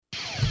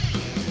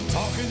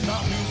Talking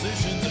about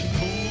musicians and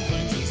cool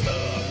things and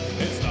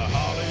stuff. It's the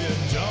Harley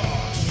and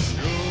Josh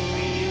Show.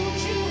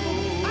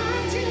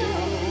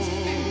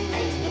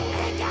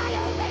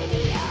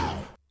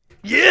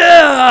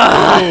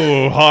 Yeah!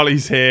 Oh,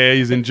 Harley's here.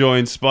 He's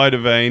enjoying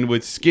Spider-Vein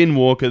with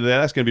Skinwalker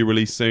there. That's going to be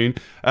released soon.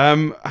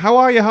 How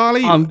are you,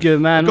 Harley? I'm good,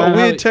 man. Got a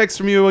Man, weird text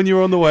from you when you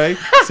were on the way.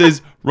 It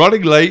says,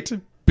 running late,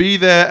 be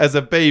there as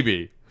a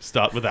baby.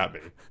 Start with that, me.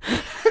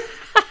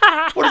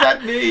 What does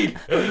that mean?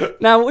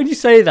 Now, when you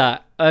say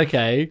that,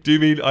 okay. Do you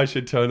mean I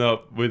should turn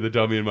up with a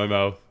dummy in my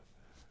mouth?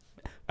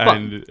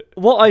 But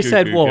what I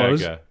said goo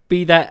was, gaga?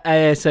 be there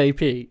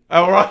ASAP.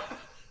 All right.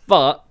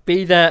 But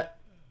be there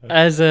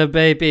as a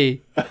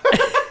baby.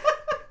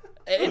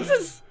 It's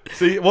just...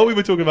 See, what we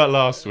were talking about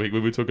last week,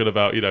 we were talking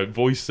about,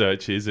 voice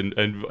searches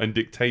and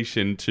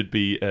dictation should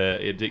be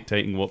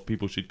dictating what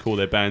people should call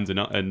their bands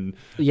and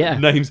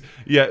names.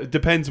 Yeah, it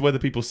depends whether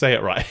people say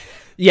it right.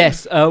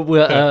 Yes,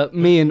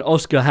 me and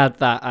Oscar had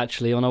that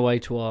actually on our way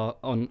to our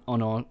on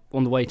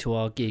the way to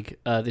our gig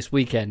this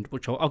weekend,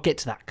 which I'll get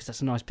to that because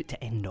that's a nice bit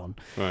to end on.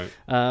 Right.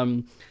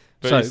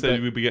 But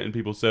instead we'd be getting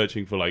people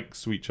searching for like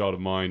 "Sweet Child of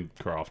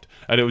Minecraft,"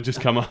 and it would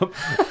just come up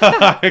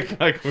like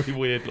a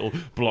weird little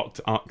blocked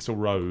Axl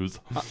Rose.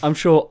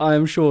 I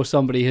am sure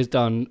somebody has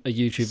done a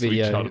YouTube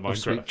video of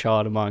 "Sweet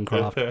Child of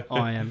Minecraft."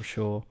 I am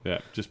sure. Yeah,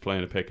 just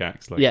playing a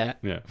pickaxe. Like, yeah,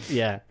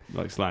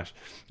 like Slash.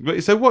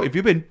 But so, what have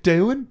you been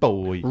doing,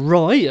 boy?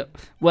 Right.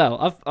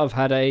 Well, I've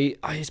had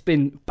it's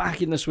been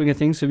back in the swing of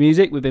things for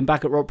music. We've been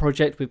back at Rock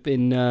Project. We've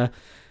been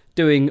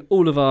doing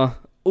all of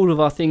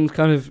our things.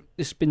 Kind of,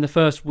 it's been the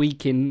first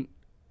week in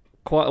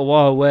quite a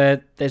while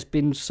where there's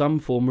been some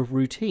form of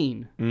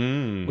routine,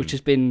 which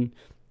has been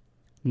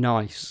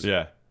nice.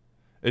 Yeah,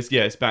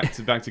 it's back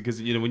to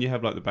because when you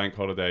have like the bank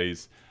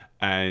holidays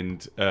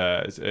and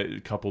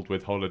coupled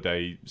with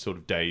holiday sort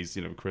of days,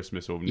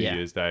 Christmas or New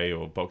Year's Day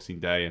or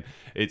Boxing Day, and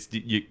it's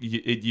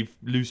you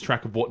lose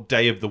track of what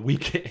day of the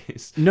week it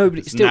is.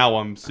 Now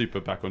I'm super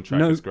back on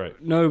track. It's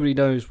great. Nobody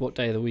knows what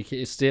day of the week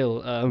it is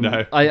still.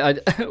 No, I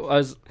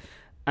was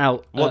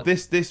out. Well,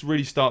 this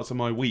really starts on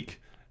my week.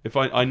 If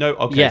I know,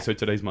 okay, so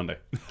today's Monday.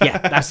 Yeah,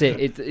 that's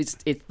it.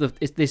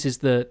 This is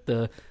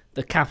the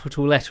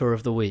capital letter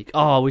of the week.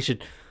 Oh, we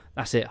should.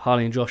 That's it.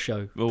 Harley and Josh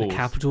Show. The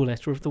capital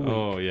letter of the week.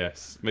 Oh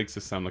yes, makes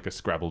us sound like a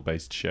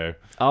Scrabble-based show.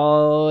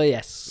 Oh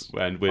yes.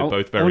 And we're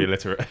both very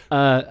illiterate.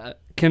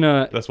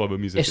 That's why we're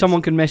musicians. If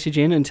someone can message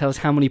in and tell us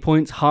how many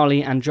points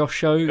Harley and Josh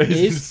Show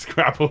is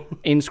Scrabble.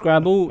 In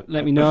Scrabble,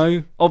 let me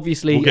know.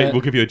 Obviously,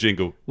 we'll give you a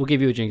jingle. We'll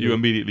give you a jingle. You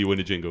immediately win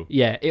a jingle.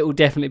 Yeah, it will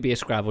definitely be a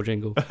Scrabble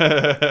jingle.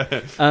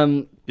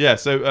 Yeah.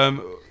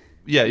 So.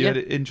 Yeah, you had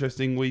an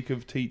interesting week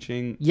of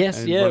teaching.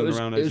 Yes, it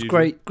was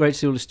great to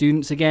see all the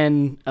students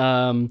again,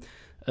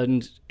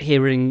 and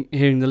hearing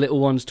the little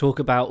ones talk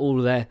about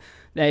all of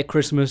their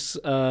Christmas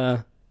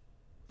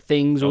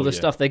things, all the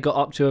stuff they got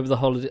up to over the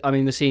holiday. I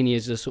mean, the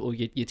seniors are sort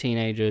of your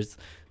teenagers.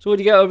 So what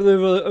did you get over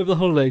the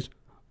holidays?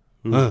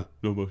 Not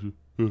much.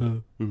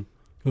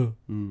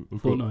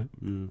 Fortnite.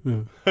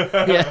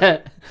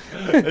 Yeah.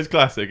 It's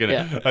classic, isn't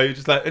it? You're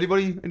just like,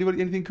 anybody,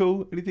 anything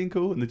cool?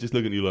 And they're just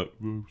looking at you like,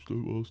 stop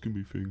asking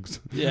me things.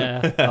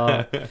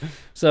 Yeah.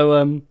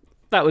 So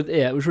that was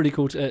it was really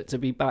cool to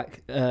be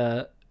back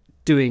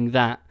doing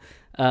that.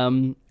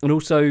 And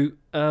also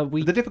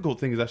the difficult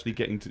thing is actually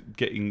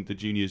getting the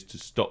juniors to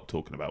stop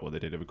talking about what they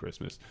did over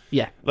Christmas.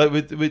 Yeah. Like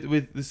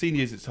with the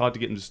seniors, it's hard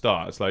to get them to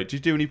start. It's like, did you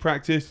do any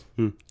practice?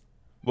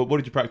 What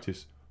did you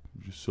practice?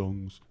 Just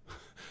songs.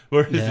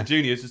 Whereas the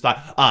juniors, it's like,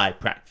 I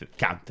practiced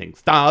counting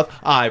stars,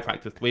 I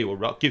practiced We Will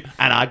Rock You,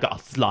 and I got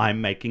a slime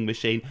making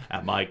machine,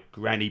 and my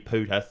granny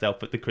pooed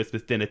herself at the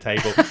Christmas dinner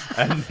table,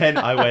 and then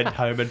I went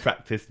home and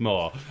practiced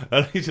more.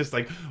 And he's just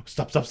like,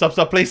 stop,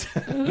 please.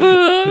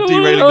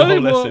 Derailing the whole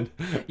lesson.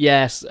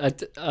 Yes.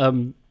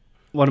 One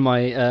of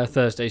my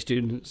Thursday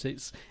students,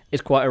 it's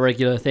quite a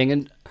regular thing,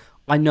 and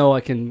I know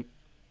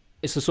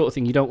it's the sort of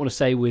thing you don't want to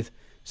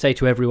say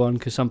to everyone,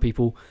 because some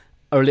people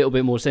are a little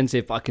bit more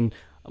sensitive, but I can...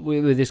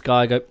 With this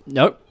guy, I go,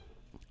 no,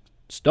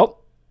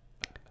 stop,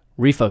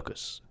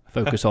 refocus.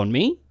 Focus on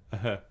me,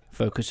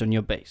 focus on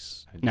your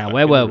bass. Now,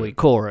 where were we?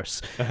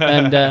 Chorus.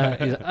 And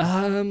he's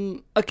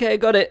like, okay, I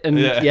got it.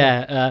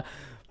 And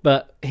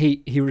but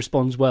he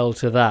responds well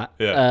to that.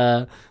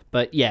 Yeah.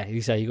 But yeah,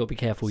 you say you got to be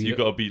careful. So you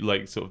got to be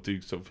like, do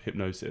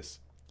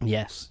hypnosis.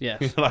 Yes.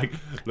 Like,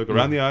 look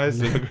around the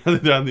eyes,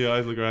 look around the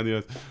eyes, look around the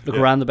eyes. Look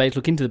around the bass,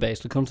 look into the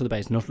bass, look onto the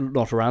bass,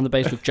 not around the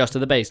bass, look just to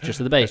the bass, just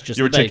to the bass, just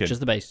to the bass, just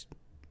the bass.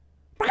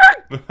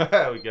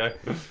 There we go.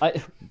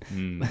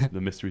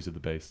 The mysteries of the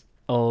bass.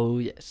 Oh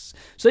yes.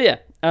 So yeah,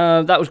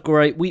 that was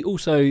great. We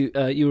also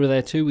you were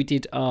there too. We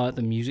did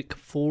the music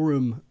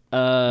forum.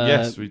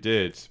 Yes, we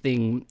did.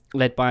 Thing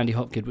led by Andy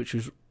Hopkins, which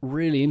was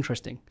really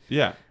interesting.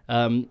 Yeah.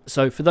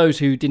 So for those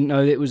who didn't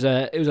know, it was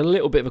a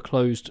little bit of a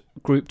closed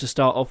group to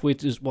start off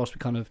with, just whilst we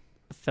kind of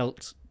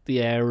felt the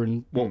air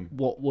and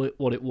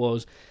what it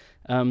was.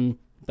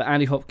 But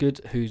Andy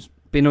Hopgood, who's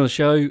been on the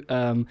show,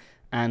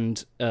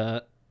 and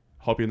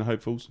Hobby and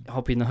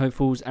the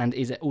Hopefuls, and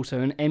is also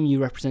an MU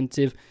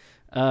representative.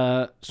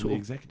 On sort the of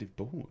executive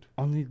board.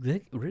 on the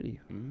exec. Really,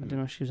 I didn't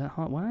know she was that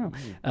high. Wow.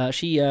 Mm.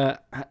 She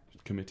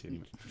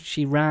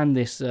she ran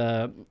this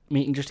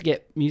meeting just to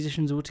get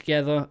musicians all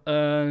together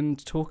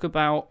and talk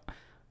about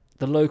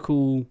the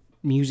local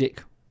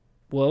music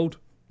world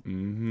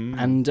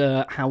and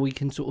how we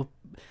can sort of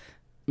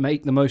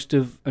make the most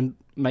of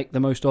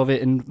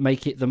it and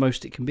make it the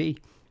most it can be.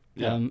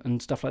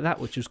 And stuff like that,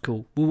 which is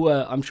cool.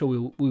 I'm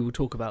sure we will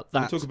talk about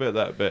that. We'll talk about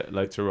that a bit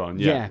later on.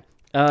 Yeah.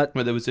 But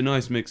there was a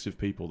nice mix of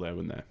people there,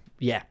 wasn't there?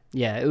 Yeah.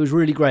 It was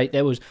really great.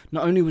 There was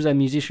not only was there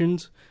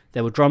musicians,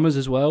 there were drummers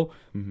as well.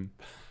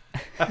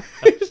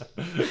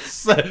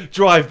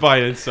 Drive-by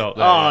insult.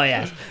 There. Oh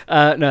yes.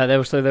 No,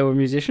 there were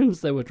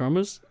musicians. There were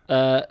drummers.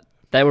 There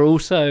were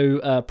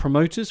also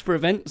promoters for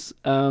events.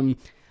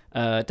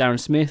 Darren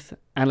Smith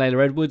and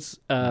Layla Edwards,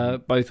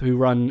 both who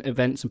run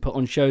events and put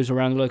on shows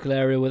around the local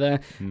area, were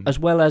there, as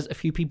well as a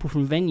few people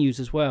from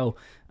venues as well.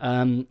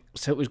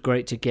 So it was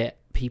great to get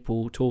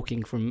people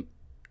talking from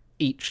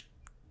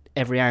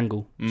every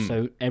angle.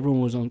 So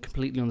everyone was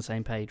completely on the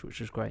same page, which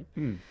was great.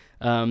 And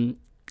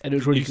it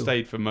was really cool. You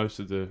stayed for most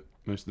of the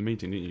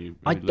meeting, didn't you?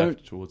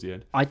 Left towards the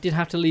end. I did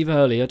have to leave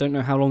early. I don't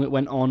know how long it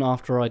went on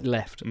after I'd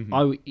left.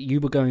 You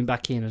were going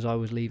back in as I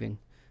was leaving,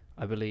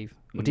 I believe.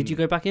 Or did you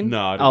go back in?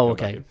 No, I didn't go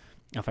okay. back in.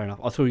 Oh, fair enough.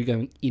 I thought you were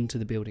going into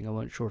the building. I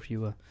wasn't sure if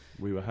you were.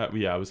 I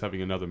was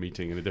having another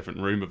meting in a different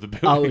room of the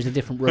building. Oh, it was a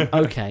different room.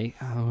 Okay.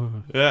 Oh.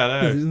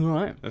 Yeah, no. All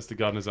right. That's the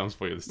Gardener's Arms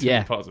for you. There's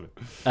two parts of it.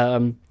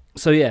 I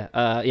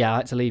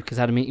had to leave because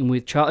I had a meeting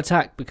with Chart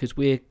Attack because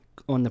we're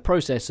on the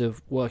process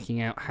of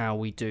working out how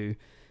we do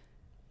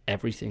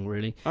everything,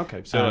 really.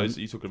 Okay, so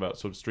you're talking about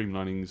sort of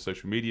streamlining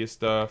social media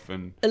stuff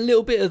and... A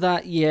little bit of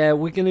that, yeah.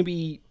 We're going to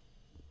be...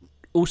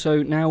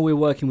 Also, now we're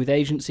working with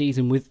agencies,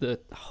 and with the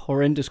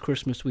horrendous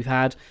Christmas we've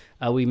had,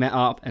 we met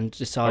up and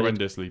decided...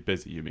 Horrendously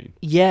busy, you mean?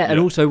 Yeah, and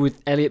also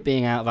with Elliot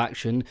being out of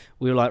action,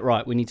 we were like,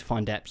 right, we need to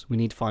find depths. We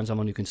need to find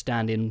someone who can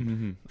stand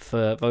in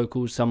for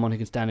vocals, someone who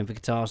can stand in for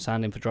guitar,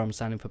 stand in for drums,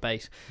 stand in for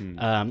bass.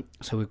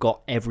 So we've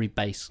got every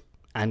bass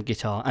and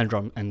guitar and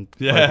drum and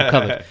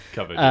vocal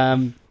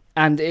covered.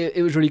 And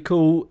it was really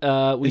cool.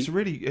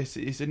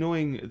 It's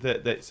annoying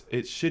that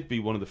it should be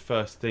one of the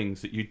first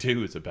things that you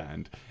do as a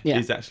band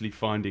is actually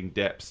finding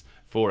depths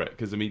for it.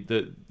 Because I mean,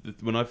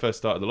 when I first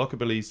started the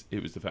Lockabillies,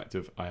 it was the fact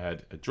of I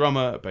had a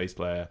drummer, a bass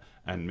player,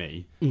 and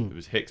me. It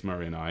was Hicks,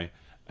 Murray, and I.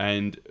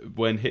 And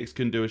when Hicks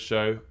couldn't do a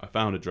show, I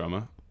found a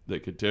drummer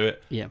that could do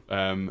it. Yeah.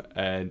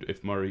 And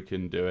if Murray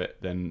can do it,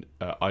 then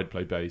I'd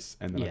play bass,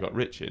 and then I got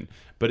Rich in.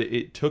 But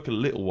it took a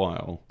little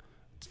while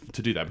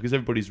to do that because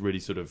everybody's really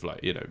sort of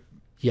like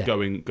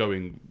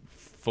going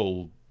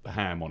full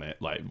ham on it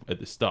like at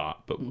the start,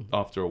 but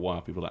after a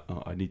while people are like,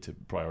 oh, I need to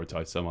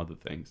prioritize some other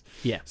things.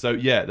 So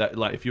that,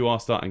 like, if you are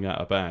starting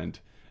out a band,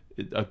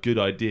 a good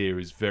idea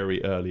is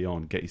very early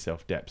on get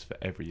yourself depths for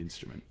every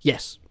instrument.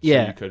 Yes.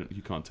 So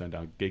you can't turn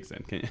down gigs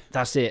then, can you?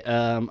 That's it.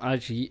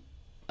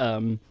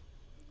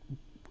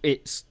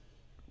 It's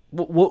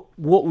what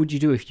would you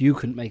do if you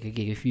couldn't make a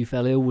gig? If you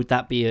fell ill, would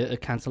that be a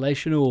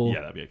cancellation? Or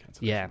that'd be a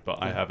cancellation.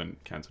 But I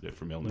haven't cancelled it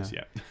from illness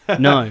yet.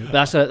 No,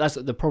 but that's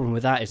the problem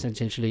with that is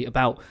essentially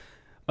about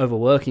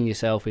overworking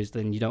yourself is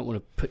then you don't want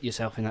to put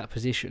yourself in that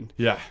position.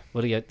 Yeah.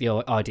 Well,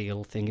 the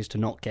ideal thing is to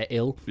not get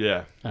ill.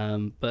 Yeah.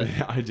 But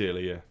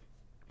ideally,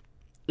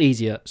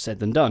 easier said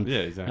than done. Yeah,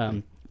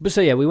 exactly. But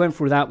so we went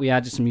through that. We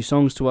added some new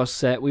songs to our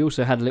set. We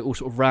also had a little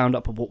sort of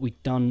roundup of what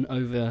we'd done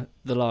over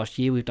the last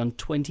year. We've done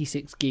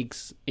 26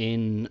 gigs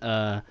in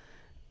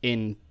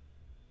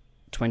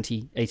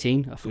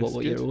 2018. I forgot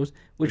what year it was,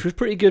 which was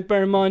pretty good.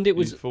 Bear in mind, it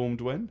was... You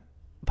formed when?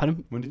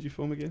 Pardon? When did you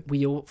form again?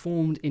 We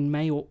formed in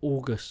May or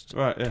August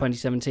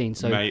 2017.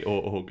 So May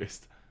or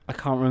August. I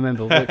can't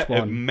remember which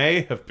one. It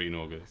may have been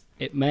August.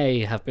 It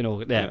may have been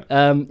August.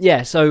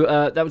 Yeah.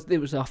 So it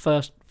was our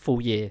first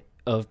full year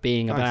of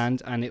being a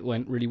band, and it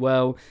went really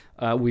well.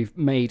 We've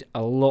made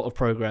a lot of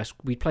progress.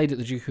 We played at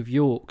the Duke of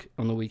York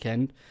on the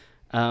weekend,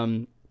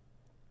 and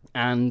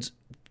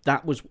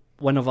that was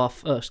one of our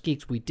first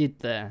gigs we did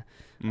there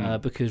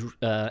because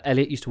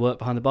Elliot used to work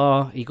behind the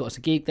bar. He got us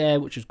a gig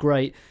there, which was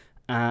great.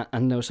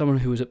 And there was someone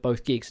who was at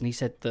both gigs, and he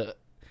said that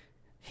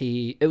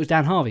it was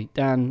Dan Harvey.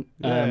 Daniel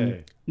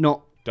Harvey.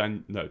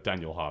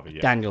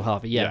 Yeah. Daniel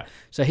Harvey. Yeah.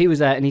 So he was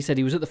there, and he said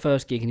he was at the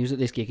first gig, and he was at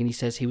this gig, and he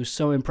says he was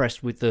so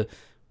impressed with the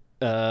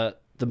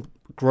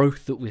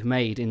growth that we've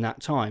made in that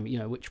time.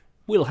 Which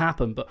will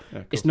happen, but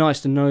it's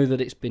nice to know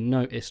that it's been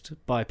noticed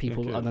by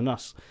people other than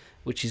us,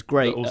 which is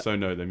great. They also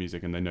know their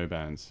music and they know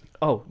bands.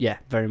 Oh yeah,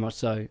 very much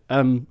so.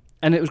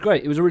 And it was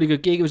great. It was a really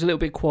good gig. It was a little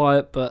bit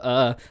quiet,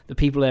 but the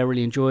people there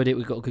really enjoyed it.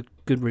 We got a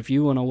good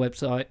review on our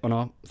website, on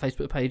our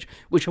Facebook page,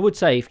 which I would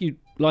say, if you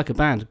like a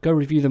band, go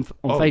review them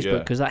on Facebook,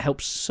 because that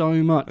helps so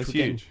much. That's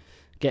huge.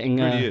 It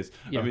really is.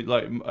 Yeah. I mean,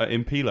 like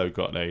Impilo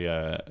got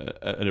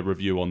a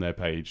review on their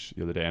page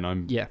the other day, and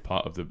I'm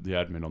part of the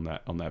admin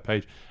on that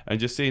page. And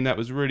just seeing that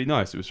was really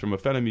nice. It was from a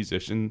fellow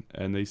musician,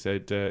 and they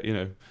said,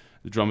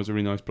 the drummer's a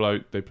really nice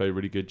bloke. They play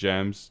really good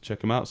jams. Check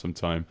them out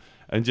sometime.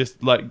 And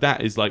just like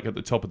that is like at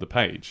the top of the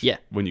page. Yeah.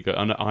 When you go,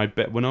 and I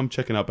bet when I'm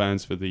checking out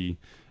bands for the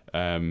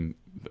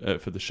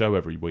for the show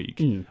every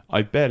week.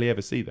 I barely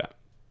ever see that.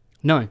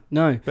 No.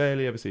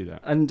 Barely ever see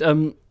that. And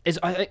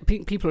I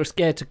think people are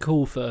scared to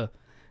call for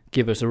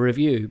give us a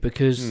review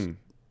because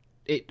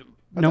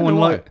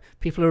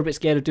people are a bit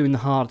scared of doing the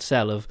hard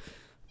sell of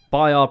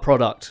buy our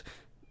product,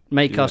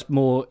 make us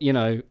more,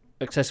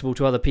 accessible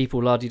to other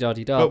people,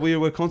 la-di-da-di-da. But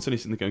we're constantly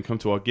sitting there going, come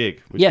to our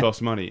gig, which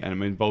costs money,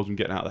 and it involves them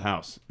getting out of the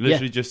house.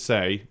 Literally just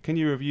say, can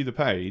you review the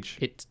page?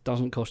 It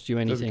doesn't cost you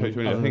anything. I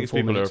think it's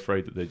people are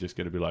afraid that they're just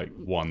going to be like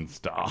 1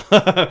 star.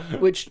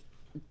 Which,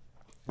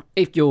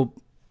 if you're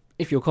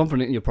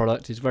confident in your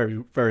product, is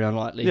very, very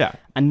unlikely. Yeah.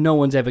 And no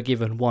one's ever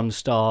given 1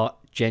 star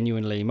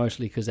genuinely,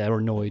 mostly because they're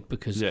annoyed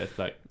because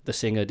the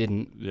singer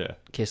didn't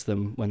kiss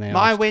them when they asked.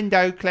 My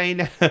window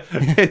cleaner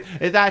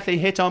is actually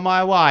hit on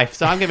my wife,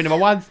 so I'm giving him a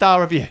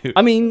 1-star review.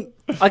 I mean,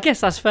 I guess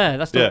that's fair.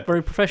 That's not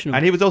very professional.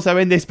 And he was also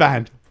in this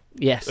band.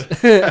 Yes.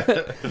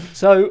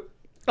 So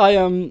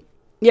I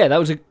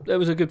that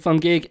was a good fun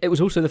gig. It was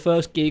also the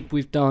first gig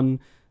we've done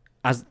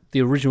as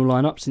the original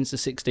lineup since the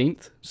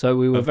 16th. So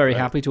we were very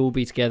happy to all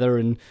be together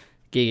and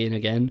gigging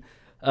again.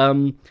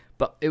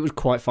 But it was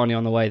quite funny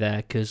on the way there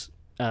because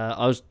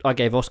I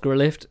gave Oscar a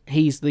lift.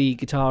 He's the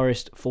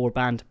guitarist for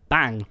band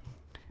Bang,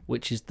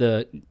 which is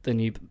the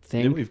new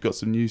thing. Yeah, we've got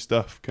some new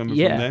stuff coming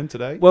from them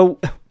today. Well,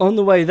 on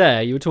the way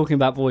there, you were talking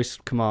about voice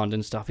command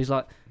and stuff. He's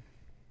like,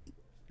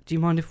 do you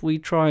mind if we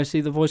try and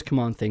see the voice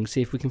command thing,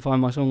 see if we can find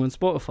my song on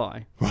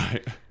Spotify?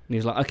 Right. And he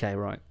was like, okay,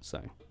 right.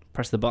 So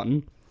press the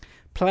button.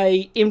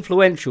 Play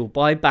Influential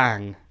by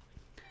Bang.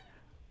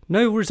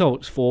 No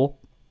results for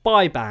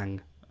by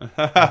Bang.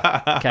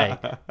 Okay.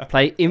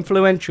 Play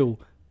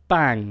Influential,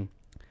 Bang.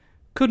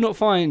 Could not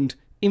find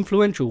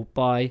Influential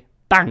by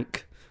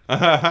Bank.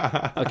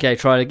 Okay,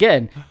 try it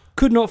again.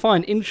 Could not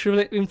find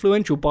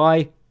Influential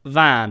by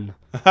Van.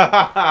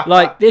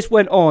 Like, this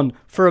went on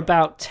for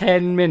about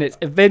 10 minutes.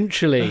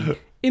 Eventually,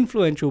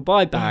 Influential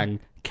by Bang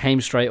came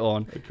straight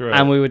on. Correct.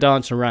 And we were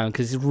dancing around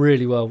because it's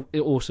really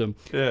awesome.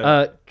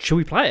 Yeah. Should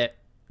we play it?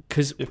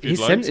 Because he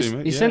sent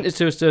it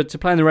to us to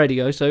play on the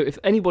radio. So if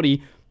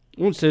anybody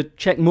wants to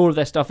check more of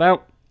their stuff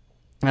out,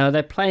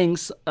 they're playing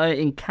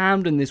in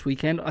Camden this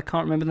weekend. I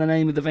can't remember the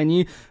name of the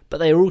venue, but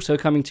they are also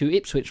coming to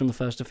Ipswich on the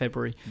 1st of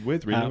February.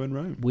 With Reno and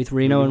Rome. With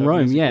Reno and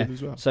Rome, yeah.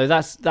 Well. So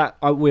that's that.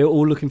 We're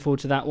all looking forward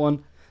to that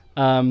one.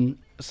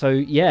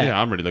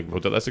 Yeah, I'm really looking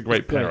forward to that. That's a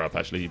great pair-up,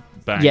 actually.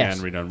 Bang and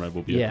Reno and Rome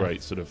will be a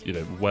great sort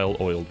of,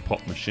 well-oiled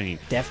pop machine.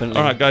 Definitely.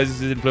 All right, guys,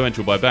 this is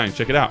Influential by Bang.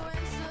 Check it out.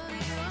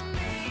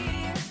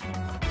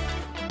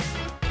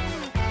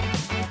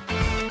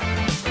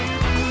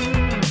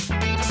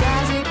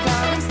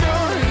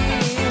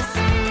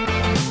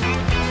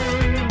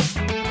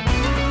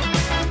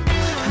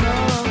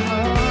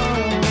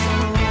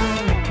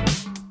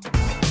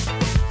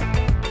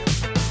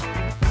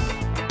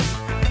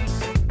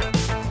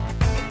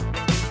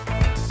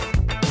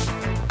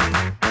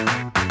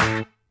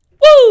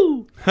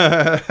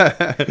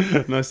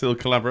 Nice little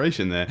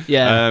collaboration there.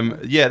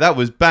 Yeah. That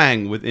was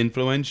Bang with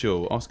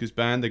Influential. Oscar's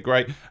band, they're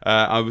great.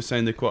 I was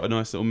saying they're quite a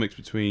nice little mix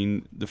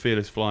between the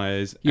Fearless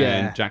Flyers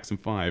and Jackson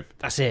 5.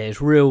 That's it.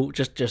 It's real,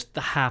 just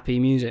the happy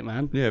music,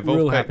 man. Yeah,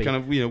 real Volpec, happy. kind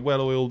of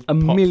well-oiled a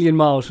pop. million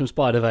miles from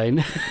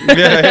Spider-Vein.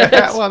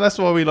 Yeah. Well, that's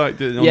why we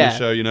liked it on the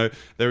show.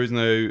 There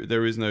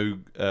is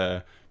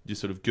no just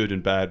sort of good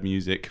and bad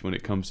music when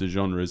it comes to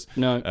genres.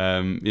 No.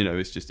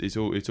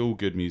 It's all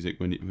good music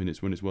when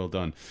it's well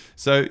done.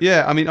 So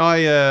yeah, I mean,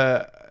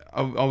 I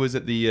was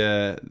at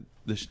the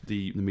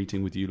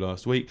meeting with you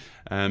last week.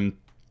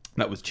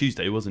 That was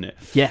Tuesday, wasn't it?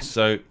 Yes.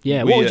 So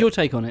yeah, what was your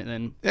take on it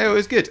then? Yeah, it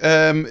was good.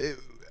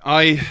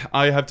 I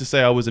have to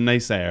say I was a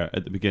naysayer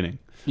at the beginning.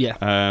 Yeah.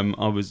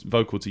 I was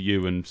vocal to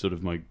you and sort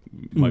of my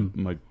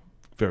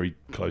very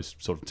close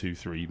sort of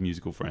 2-3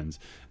 musical friends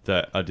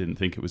that I didn't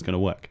think it was going to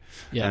work.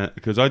 Yeah.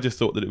 Because I just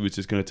thought that it was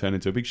just going to turn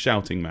into a big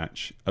shouting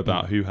match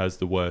about who has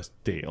the worst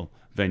deal,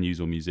 venues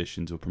or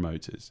musicians or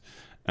promoters.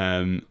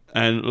 And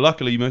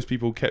luckily, most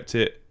people kept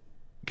it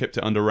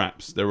under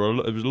wraps. There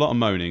was a lot of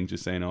moaning,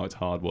 just saying, "Oh, it's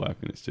hard work,"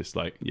 and it's just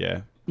like,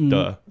 yeah,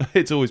 duh.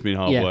 It's always been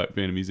hard work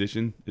being a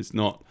musician. It's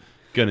not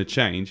going to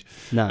change.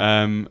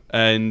 No.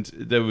 And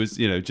there was,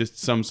 just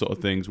some sort of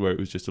things where it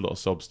was just a lot of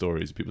sob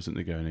stories. People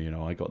sitting there going,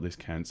 I got this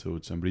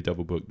cancelled. Somebody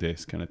double booked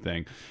this kind of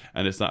thing.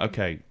 And it's like,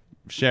 okay,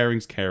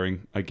 sharing's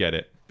caring. I get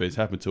it, but it's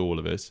happened to all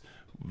of us.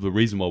 The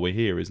reason why we're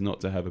here is not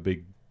to have a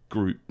big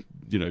group,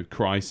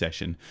 cry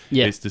session.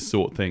 Yeah. It's to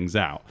sort things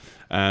out.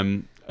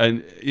 And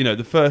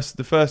the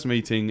first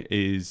meeting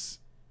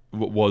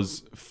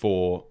was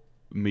for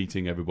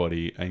meeting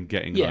everybody and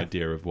getting an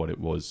idea of what it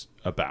was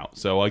about.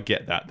 So I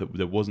get that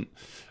there wasn't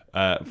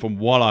from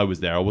while I was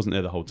there, I wasn't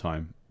there the whole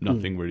time.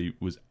 Nothing really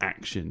was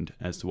actioned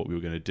as to what we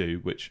were going to do,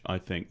 which I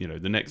think,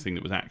 the next thing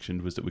that was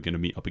actioned was that we're going to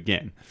meet up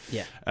again.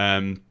 Yeah.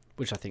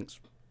 Which I think's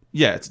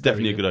it's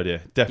definitely a good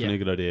idea. Definitely a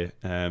good idea.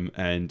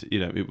 And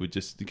it would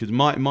just, because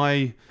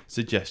my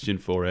suggestion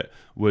for it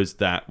was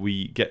that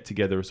we get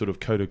together a sort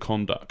of code of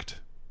conduct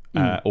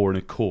or an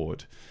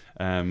accord.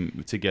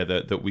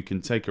 together that we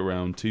can take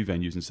around to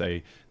venues and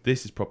say,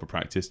 this is proper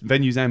practice.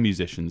 Venues and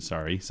musicians,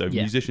 sorry. So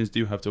musicians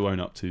do have to own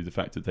up to the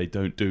fact that they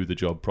don't do the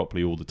job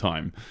properly all the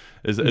time.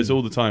 As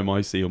all the time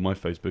I see on my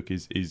Facebook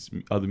is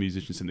other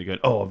musicians sitting there going,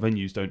 oh,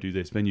 venues don't do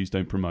this, venues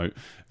don't promote,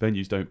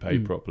 venues don't pay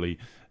properly.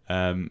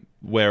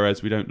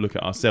 Whereas we don't look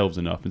at ourselves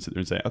enough and sit there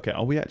and say, okay,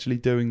 are we actually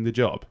doing the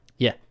job?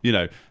 Yeah. You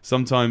know,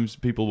 sometimes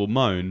people will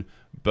moan,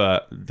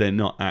 but they're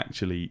not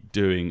actually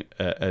doing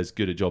as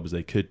good a job as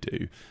they could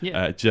do.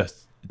 Yeah.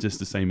 Just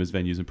the same as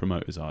venues and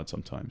promoters are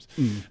sometimes.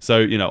 So,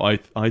 you know,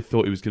 I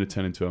thought it was going to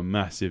turn into a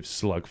massive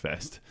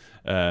slugfest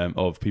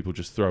of people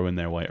just throwing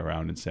their weight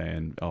around and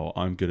saying, oh,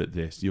 I'm good at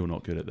this, you're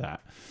not good at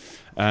that.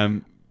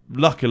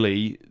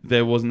 Luckily,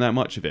 there wasn't that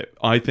much of it.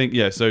 I think,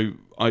 so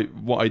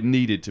what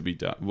needs to be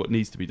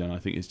done, I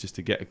think, is just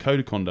to get a code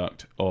of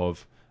conduct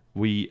of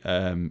we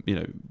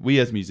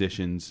as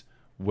musicians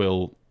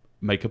will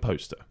make a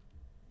poster.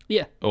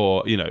 Yeah.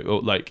 Or, you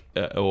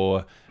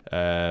know,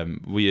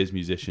 we as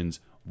musicians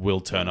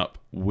will turn up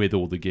with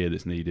all the gear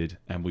that's needed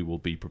and we will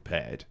be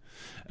prepared.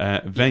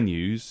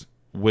 Venues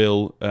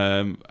will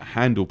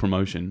handle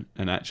promotion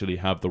and actually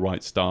have the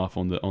right staff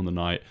on the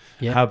night,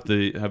 have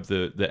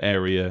the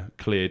area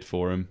cleared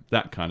for them,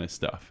 that kind of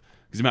stuff.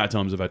 Because the amount of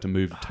times I've had to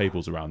move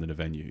tables around in a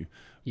venue,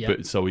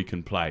 but so we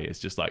can play, it's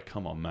just like,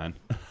 come on, man.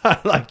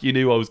 Like, you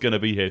knew I was going to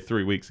be here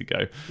 3 weeks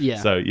ago. Yeah.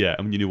 So,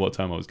 I mean, you knew what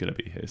time I was going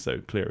to be here, so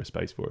clear a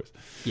space for us.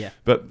 Yeah.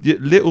 But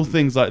little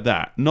things like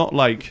that, not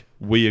like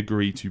we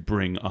agree to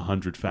bring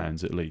 100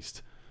 fans at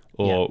least,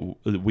 or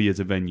we as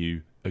a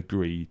venue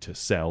agree to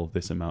sell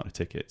this amount of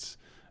tickets,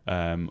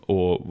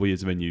 or we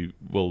as a venue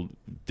will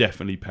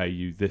definitely pay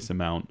you this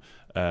amount,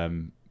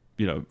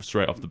 you know,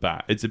 straight off the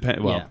bat. It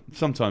depends. Well,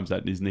 sometimes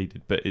that is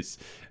needed, but it's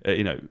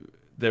you know,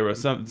 there are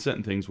some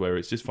certain things where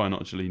it's just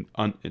financially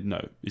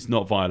it's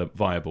not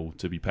viable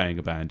to be paying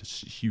a band a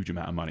huge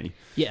amount of money.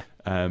 Yeah.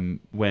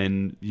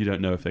 When you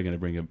don't know if they're going to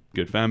bring a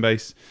good fan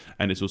base,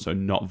 and it's also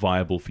not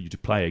viable for you to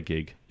play a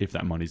gig if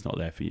that money's not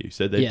there for you.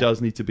 So there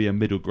does need to be a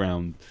middle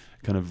ground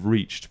kind of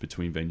reached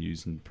between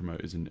venues and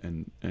promoters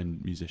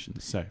and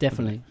musicians. So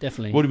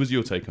definitely. What was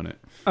your take on it?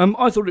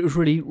 I thought it was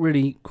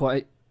really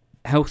quite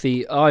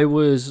healthy. I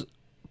was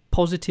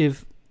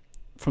positive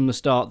from the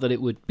start that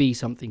it would be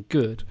something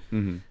good.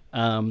 Mm-hmm.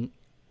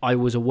 I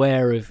was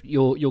aware of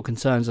your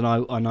concerns, and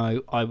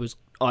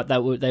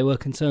they were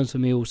concerns for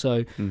me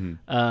also.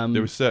 Mm-hmm.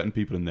 There were certain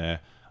people in there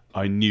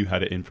I knew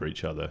had it in for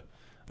each other,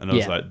 and I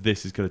was like,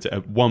 "This is going to."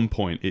 At one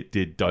point, it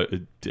did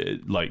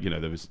like, you know,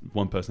 there was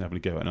one person having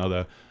to go at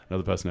another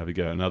person having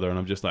to go at another, and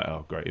I'm just like,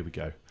 "Oh, great, here we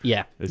go."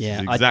 Yeah, this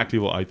is exactly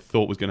what I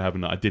thought was going to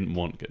happen. That I didn't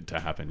want to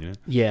happen. You know?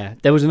 Yeah,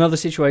 there was another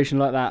situation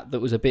like that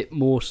was a bit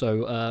more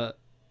so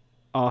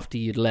after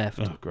you'd left,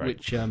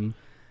 which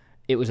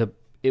it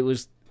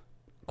was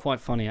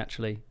quite funny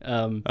actually.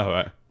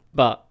 Right.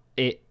 But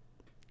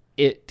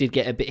it did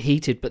get a bit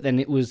heated, but then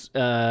it was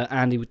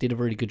Andy did a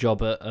really good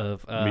job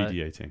of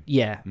mediating.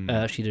 Yeah,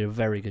 she did a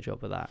very good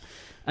job of that,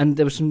 and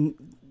there was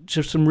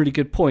some really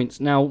good points.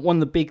 Now, one of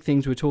the big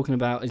things we were talking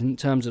about is in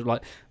terms of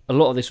like a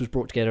lot of this was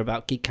brought together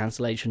about gig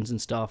cancellations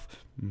and stuff,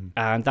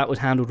 and that was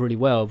handled really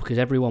well because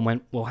everyone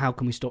went, well, how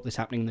can we stop this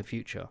happening in the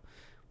future?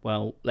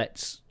 Well,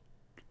 let's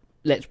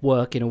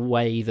work in a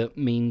way that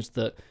means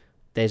that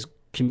there's,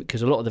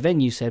 because a lot of the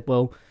venues said,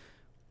 well,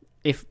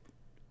 if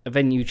a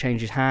venue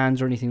changes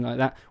hands or anything like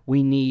that,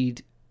 we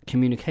need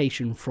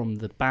communication from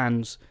the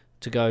bands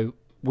to go,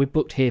 we're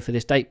booked here for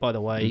this date, by the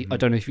way. I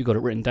don't know if you've got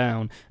it written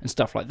down and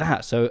stuff like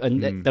that. So,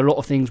 and there are a lot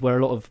of things where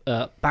a lot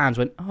of bands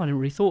went, oh, I didn't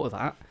really thought of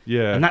that.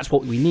 Yeah. And that's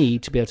what we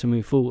need to be able to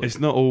move forward. It's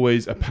not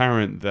always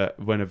apparent that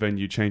when a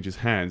venue changes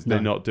hands,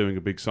 they're not doing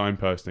a big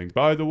signposting.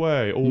 By the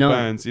way, all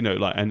bands, you know,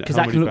 like, and because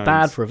that can look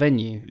bad for a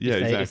venue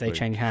if they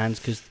change hands,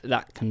 because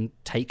that can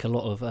take a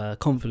lot of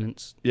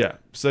confidence. Yeah.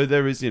 So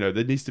there is, you know,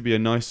 there needs to be a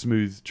nice,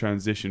 smooth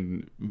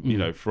transition, you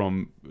know,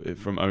 from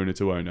owner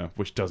to owner,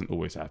 which doesn't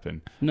always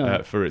happen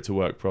for it to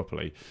work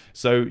properly.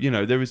 So, you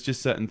know, there is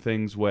just certain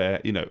things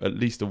where, you know, at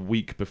least a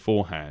week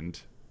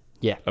beforehand,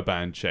 a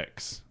band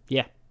checks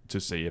to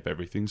see if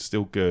everything's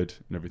still good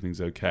and everything's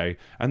okay,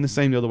 and the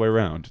same the other way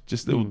around.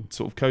 Just little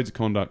sort of codes of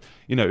conduct.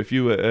 You know, if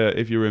you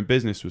were in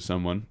business with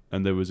someone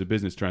and there was a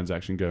business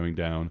transaction going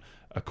down,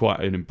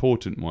 quite an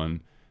important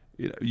one,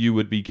 you know, you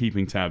would be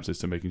keeping tabs as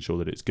to making sure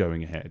that it's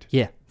going ahead.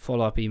 Yeah,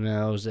 follow-up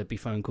emails, there'd be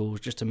phone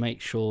calls, just to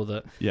make sure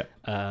that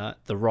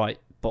the right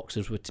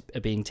boxes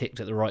are being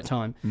ticked at the right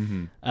time.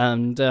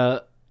 And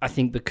I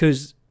think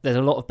because there's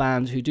a lot of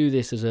bands who do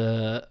this as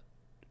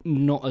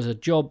not as a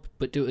job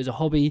but do it as a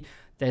hobby,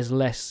 there's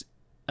less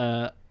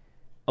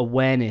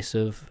awareness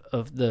of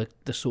the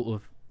sort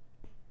of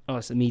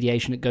it's the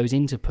mediation that goes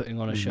into putting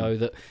on a show,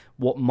 that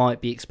what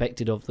might be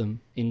expected of them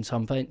in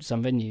some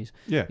venues.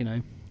 Yeah, you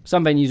know.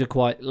 Some venues are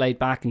quite laid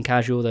back and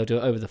casual. They'll do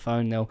it over the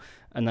phone. They'll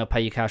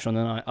pay you cash on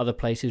the night. Other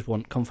places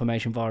want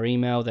confirmation via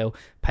email. They'll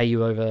pay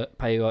you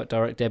out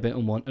direct debit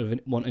and want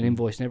an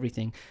invoice and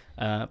everything.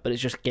 But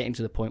it's just getting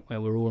to the point where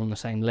we're all on the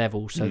same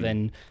level. So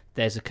then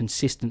there's a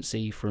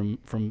consistency from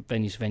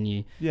venue to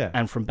venue,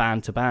 and from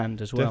band to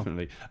band as well.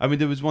 Definitely. I mean,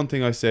 there was one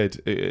thing I said,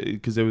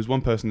 because there was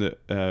one person that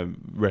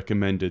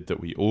recommended that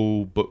we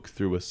all book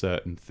through a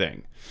certain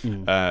thing,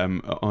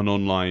 an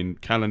online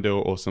calendar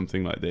or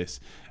something like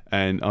this.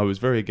 And I was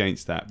very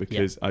against that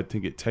because I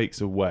think it takes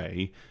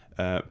away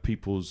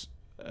people's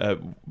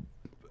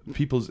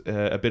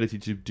ability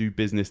to do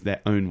business their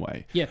own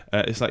way.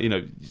 It's like,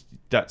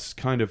 that's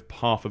kind of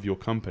half of your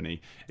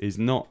company is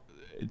not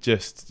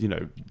just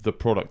the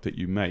product that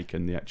you make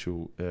and the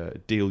actual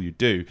deal you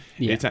do.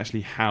 It's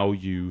actually how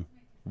you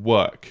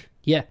work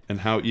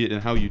and how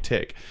you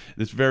tick.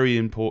 It's very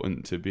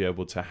important to be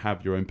able to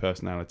have your own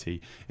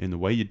personality in the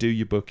way you do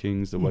your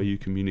bookings, the way you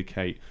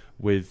communicate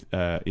with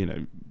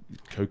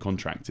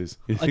co-contractors,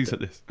 things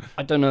like this.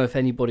 I don't know if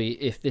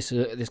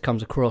this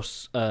comes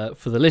across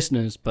for the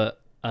listeners,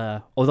 but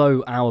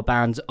although our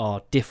bands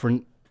are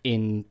different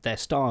in their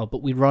style,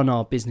 but we run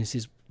our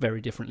businesses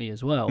very differently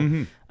as well.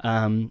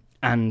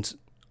 And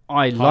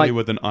I Harley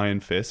with an iron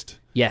fist.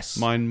 Yes.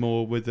 Mine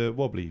more with a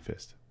wobbly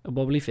fist. A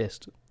wobbly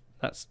fist.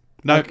 That's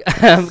no.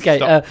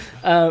 Okay.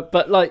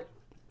 But like,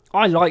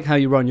 I like how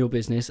you run your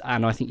business,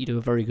 and I think you do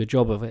a very good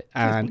job of it,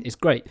 and it's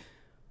great.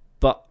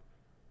 But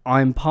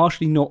I'm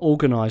partially not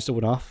organised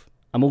enough.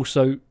 I'm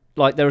also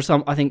like, there are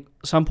some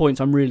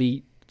points I'm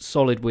really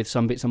solid with,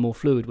 some bits I'm more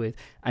fluid with,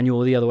 and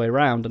you're the other way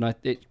around. And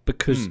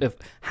because of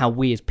how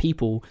we as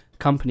people,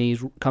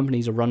 companies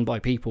are run by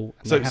people,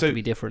 and they have to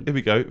be different. Here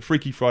we go.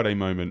 Freaky Friday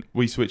moment.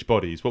 We switch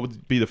bodies. What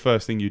would be the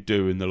first thing you'd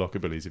do in the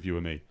Lockabillies if you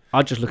were me?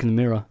 I'd just look in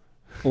the mirror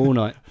all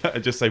night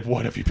and just say,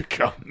 "What have you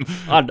become?"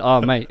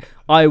 Mate,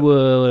 I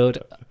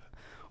would.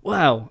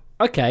 Wow.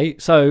 Okay.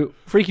 So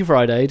Freaky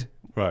Friday.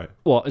 Right.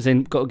 What? As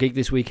in, got a gig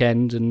this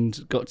weekend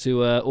and got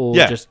to,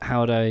 just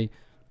how they.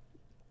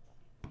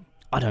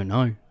 I don't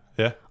know.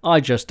 Yeah. I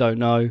just don't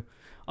know.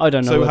 I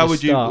don't know. So how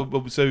would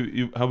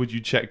how would you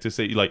check to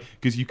see, like,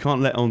 because you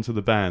can't let on to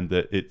the band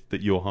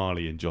that you're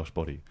Harley and Josh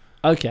Body.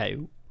 Okay.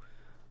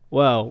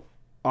 Well,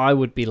 I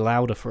would be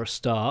louder for a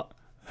start.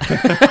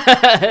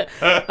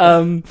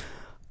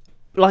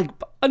 Like,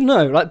 I don't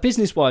know, like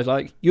business wise,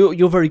 like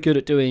you're very good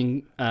at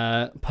doing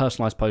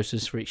personalized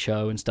posters for each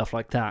show and stuff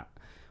like that,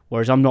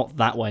 whereas I'm not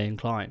that way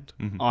inclined.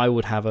 I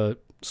would have a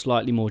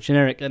slightly more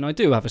generic, and I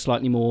do have a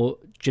slightly more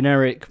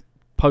generic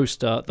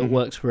poster that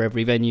works for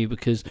every venue,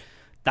 because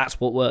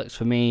that's what works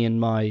for me,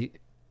 and the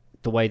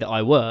way that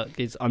I work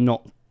is I'm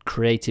not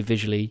creative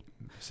visually.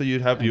 So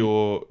you'd have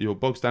your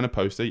bog standard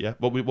poster, yeah.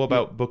 What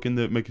about booking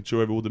making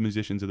sure all the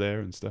musicians are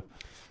there and stuff?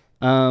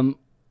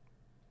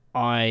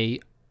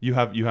 You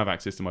have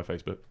access to my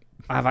Facebook.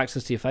 I have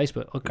access to your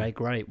Facebook. Okay,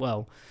 great.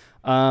 Well,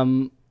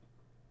 I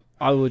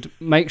would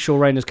make sure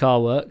Rainer's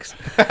car works.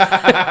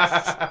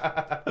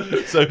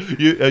 So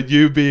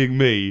you being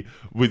me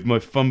with my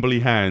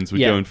fumbly hands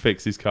would go and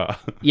fix his car.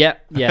 Yeah.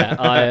 This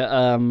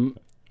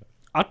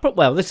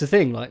is the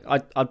thing. Like,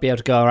 I'd be able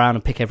to go around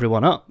and pick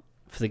everyone up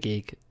for the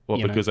gig. Well,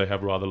 because they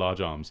have rather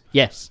large arms.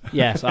 Yes.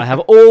 I have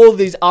all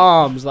these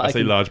arms. That I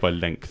say large by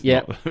length.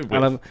 Yeah.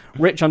 And I'm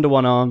Rich under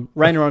one arm,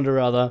 Rainer under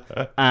the other,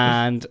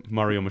 and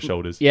Murray on my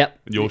shoulders. Yep.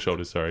 Your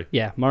shoulders, sorry.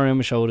 Yeah, Murray on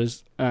my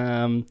shoulders.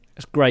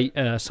 It's great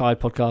side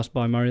podcast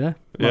by Murray there.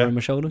 Murray on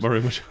my shoulders. Murray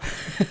on my shoulders.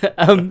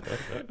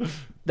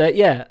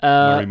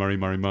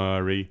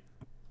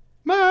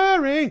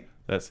 Murray.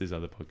 That's his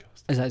other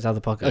podcast. Is that his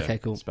other podcast? Yeah, okay,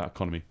 cool. It's about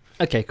economy.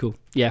 Okay, cool.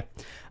 Yeah.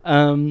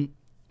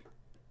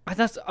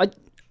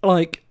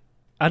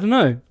 I don't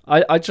know.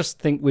 I just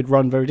think we'd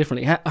run very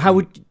differently. How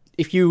would,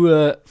 if you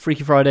were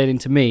Freaky Friday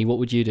into me, what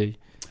would you do?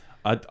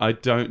 I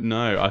don't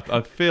know.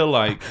 I feel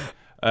like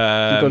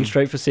you've gone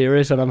straight for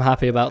serious, and I'm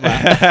happy about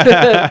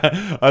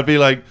that. I'd be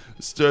like,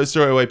 straight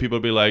away, people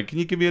would be like, "Can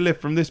you give me a lift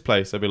from this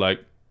place?" I'd be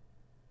like,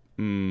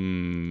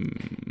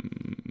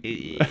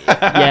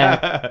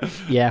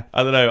 yeah.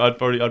 I don't know. I'd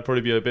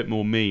probably be a bit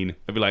more mean.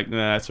 I'd be like,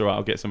 "Nah, that's all right.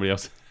 I'll get somebody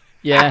else."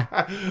 Yeah.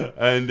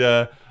 And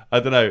I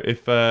don't know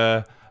if.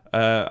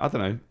 I don't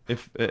know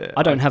if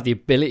I don't have the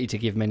ability to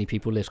give many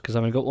people lifts because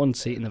I've only got one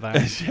seat in the van.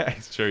 Yeah,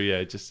 it's true.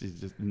 Yeah, just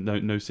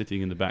no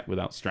sitting in the back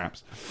without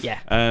straps. Yeah.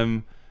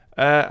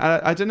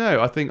 I don't know.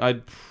 I think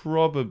I'd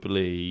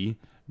probably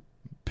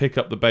pick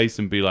up the bass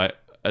and be like,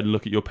 and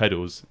look at your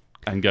pedals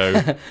and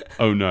go,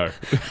 oh no.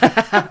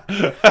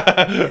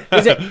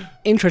 Is it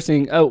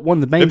interesting? Oh, one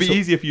of the main. It'd be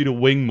easier for you to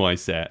wing my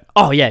set.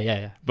 Oh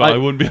yeah. But I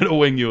wouldn't be able to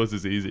wing yours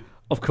as easy.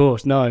 Of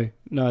course, no,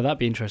 that'd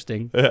be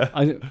interesting. Yeah.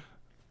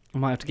 I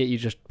might have to get you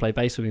just play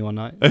bass with me one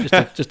night, and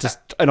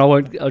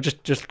I'll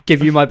just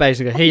give you my bass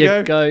and go, here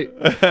you go.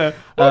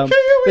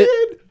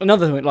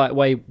 Another thing, like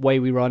way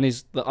we run,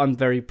 is that I'm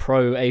very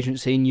pro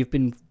agency, and you've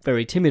been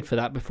very timid for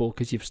that before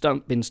because you've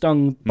been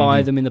stung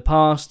by them in the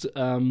past.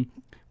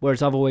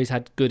 Whereas I've always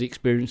had good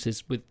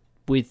experiences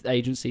with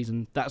agencies,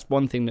 and that's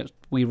one thing that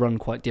we run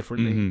quite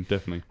differently.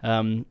 Definitely.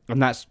 And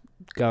that's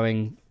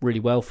going really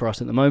well for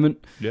us at the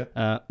moment.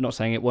 Yeah. Not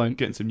saying it won't.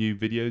 Getting some new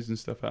videos and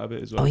stuff out of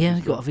it as well. Oh yeah,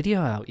 we got a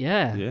video out.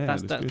 Yeah, Yeah,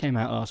 that good. came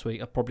out last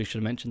week. I probably should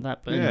have mentioned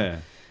that, but Yeah. anyway.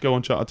 Go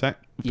on Chart Attack,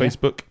 Yeah.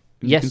 Facebook.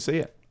 And Yes. You can see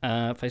it.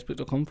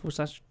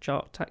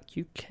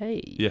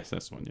 Facebook.com/ChartAttackUK. Yes,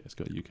 that's the one. Yeah, it's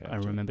got UK. I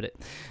remembered it.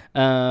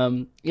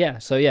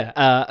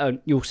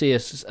 You'll see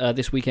us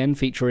this weekend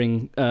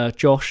featuring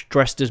Josh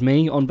dressed as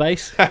me on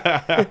bass.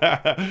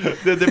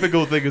 The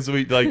difficult thing is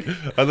I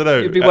don't know.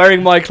 You'd be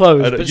wearing my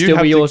clothes, but you'd still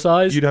have be to- your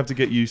size. You'd have to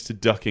get used to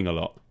ducking a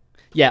lot.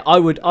 Yeah, I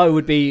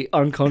would be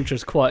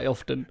unconscious quite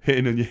often.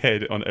 Hitting on your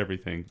head on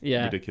everything.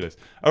 Yeah. Ridiculous.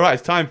 All right,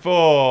 it's time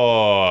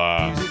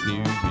for... Music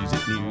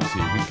news,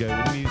 here we go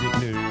with music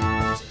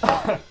news.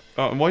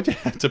 Oh, and why'd you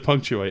have to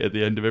punctuate at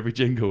the end of every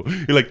jingle?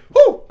 You're like,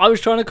 whoo! I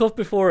was trying to cough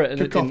before it, and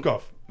it Cough, didn't.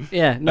 cough.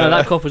 Yeah, no,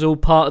 that cough was all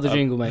part of the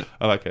jingle, mate.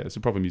 I like it. It's a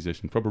proper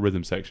musician, proper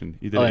rhythm section.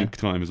 You did Oh, it yeah. in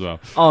time as well.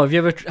 Oh, have you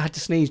ever had to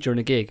sneeze during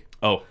a gig?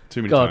 Oh,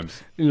 too many God.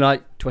 times. You're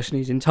like, do I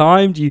sneeze in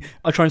time?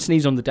 I try and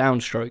sneeze on the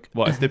downstroke.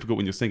 Well, it's difficult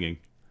when you're singing.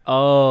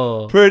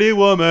 Oh, Pretty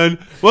woman,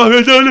 what are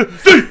you doing?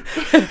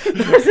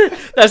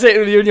 that's it.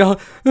 You're in your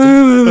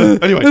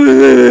Anyway,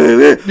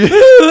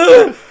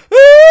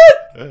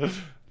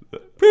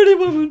 pretty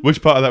woman.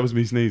 which part of that was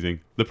me sneezing?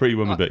 The pretty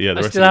woman bit. Yeah, the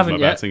I rest still of it was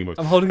haven't my bad yet. singing voice.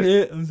 I'm holding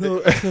it. I'm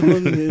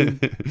holding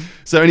it.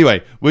 So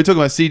anyway, we're talking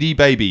about CD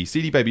Baby.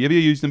 CD Baby, have you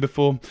used them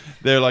before?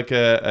 They're like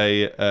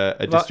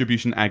a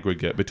distribution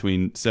aggregate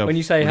between self. When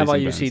you say "Have I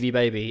used bands. CD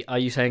Baby," are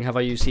you saying "Have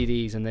I used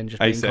CDs" and then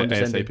just being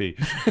condescending?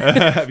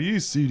 ASAP. Have you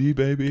used CD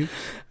Baby?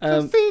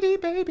 CD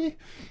Baby.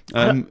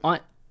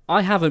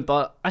 I haven't,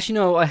 but actually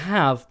no, I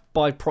have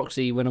by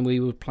proxy when we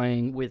were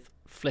playing with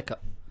Flickr.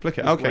 Flickr.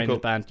 with Okay, Rain the cool.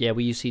 Band. Yeah,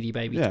 we use CD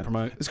Baby to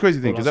promote. It's a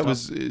crazy thing all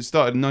because our it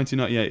started in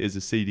 1998 as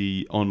a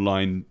CD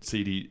online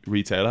CD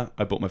retailer.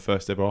 I bought my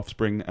first ever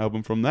Offspring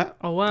album from that.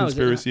 Oh wow, is it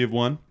Conspiracy of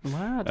One. that?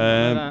 Wow, I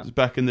didn't know It was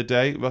back in the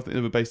day. I think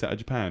they were based out of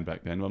Japan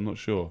back then. I'm not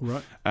sure.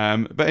 Right.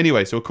 But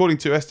anyway, so according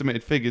to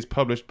estimated figures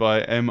published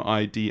by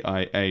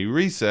MIDIA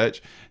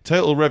Research,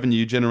 total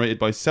revenue generated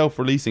by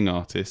self-releasing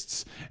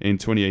artists in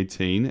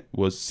 2018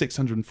 was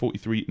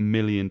 £643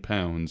 million,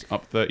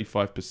 up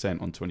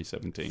 35% on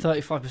 2017.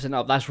 35%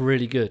 up. That's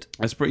really good.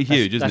 That's pretty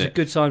huge, isn't That's it? a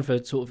good sign for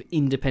sort of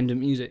independent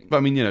music. But I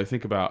mean,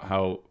 think about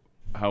how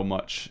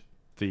much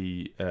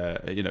the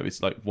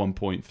it's like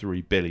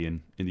 1.3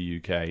 billion in the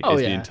UK Oh,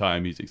 is yeah. the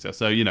entire music stuff.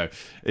 So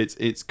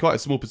it's quite a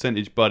small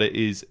percentage, but it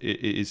is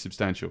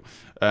substantial.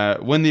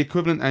 When the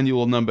equivalent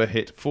annual number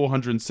hit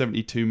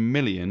 472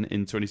 million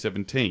in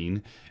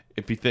 2017.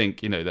 If you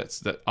think,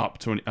 that's up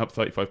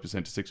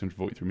 35% to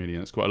 643 million,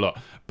 that's quite a lot.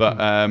 But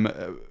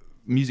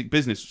Music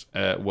Business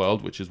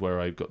World, which is where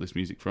I got this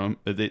music from,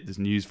 this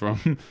news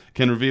from,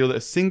 can reveal that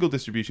a single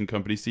distribution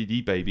company,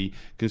 CD Baby,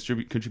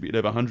 contributed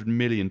over £100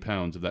 million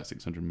of that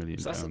 £600 million.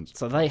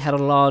 So they had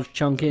a large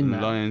chunk in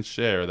there. Lion's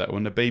share of that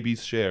one, the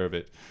baby's share of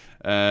it.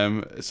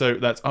 So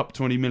that's up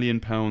 £20 million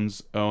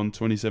on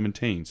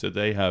 2017. So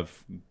they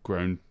have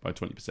grown by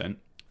 20%.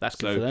 That's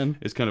good for them.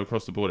 It's kind of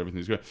across the board,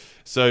 everything's great.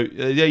 So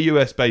they're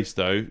US based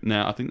though.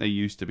 Now I think they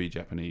used to be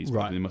Japanese,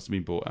 Right. but they must have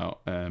been bought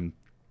out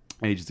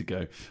ages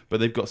ago.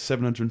 But they've got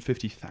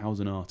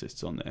 750,000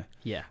 artists on there.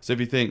 Yeah. So if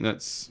you think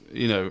that's,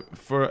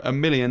 for $1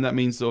 million, that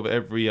means sort of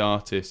every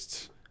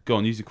artist. Go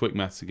on, use your quick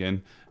maths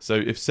again. So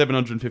if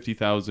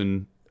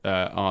 750,000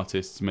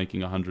 artists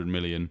making 100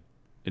 million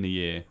in a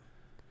year,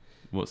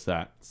 what's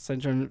that?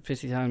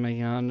 750,000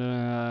 making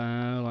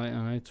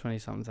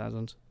 20-something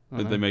thousand.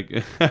 They make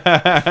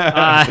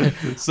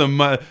some.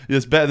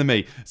 It's better than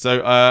me.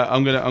 So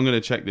I'm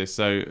gonna check this.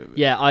 So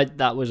Yeah,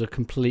 that was a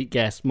complete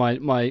guess.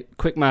 My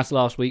quick maths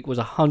last week was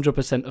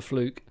 100% a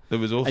fluke. it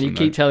was awesome. And you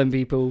keep telling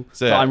people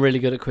So, that I'm really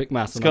good at quick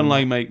maths. It's and kind of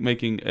I'm like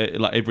making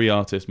like every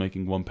artist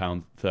making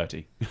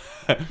 £1.30.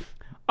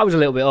 I was a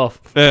little bit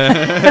off.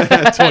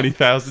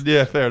 20,000.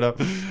 Yeah, fair enough.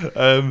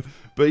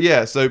 But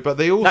yeah, but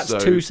they also That's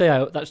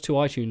two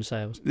iTunes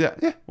sales. Yeah.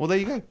 Well, there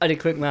you go. I did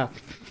quick math.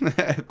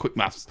 Quick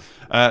maths.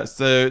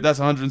 So that's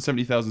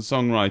 170,000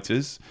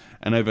 songwriters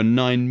and over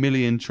 9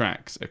 million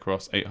tracks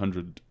across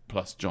 800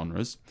 plus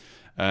genres.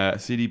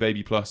 CD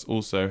Baby Plus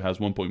also has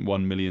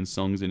 1.1 million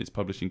songs in its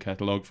publishing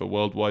catalogue for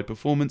worldwide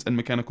performance and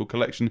mechanical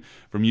collection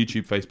from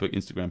YouTube, Facebook,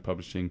 Instagram,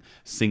 Publishing,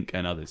 Sync,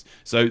 and others.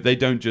 So they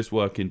don't just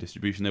work in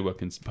distribution; they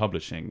work in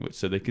publishing.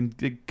 So they're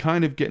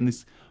kind of getting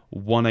this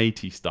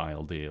 180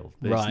 style deal.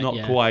 It's Right, not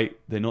yeah. quite.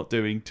 They're not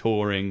doing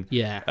touring.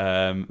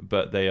 Yeah.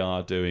 But they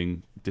are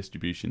doing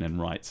distribution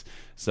and rights.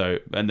 So,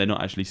 and they're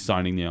not actually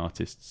signing the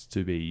artists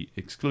to be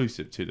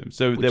exclusive to them.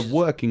 So they're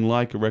working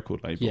like a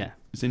record label. Yeah.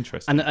 It's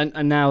interesting.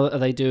 And now are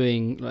they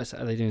doing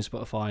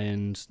Spotify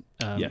and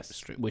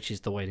Yes. which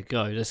is the way to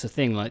go. That's the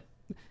thing. Like,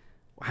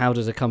 how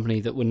does a company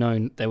that were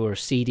known they were a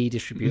CD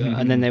distributor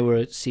and then they were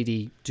a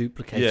CD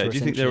duplicator? Yeah. Do you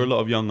think there are a essentially? lot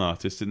of young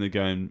artists and they're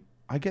going,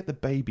 I get the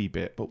baby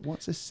bit, but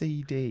what's a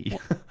CD?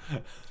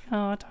 Oh,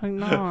 I don't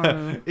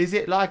know. Is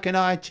it like an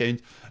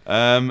iTunes?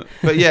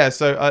 But yeah,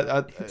 so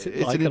Is it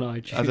like an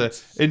iTunes?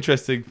 As an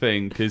interesting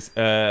thing because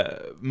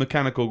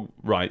mechanical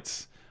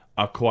rights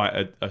are quite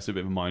a bit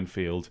of a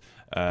minefield.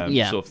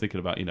 Sort of thinking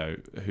about,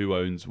 who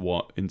owns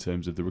what in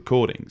terms of the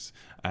recordings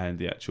and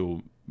the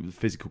actual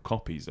physical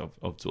copies of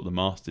sort of the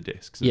master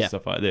discs and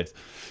stuff like this.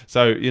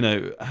 So,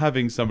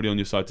 having somebody on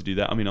your side to do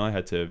that, I mean, I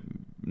had to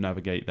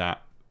navigate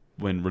that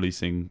when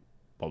releasing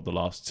the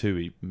last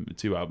two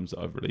albums that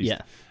I've released.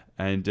 Yeah.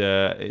 And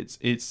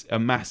it's a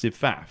massive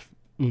faff.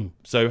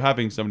 So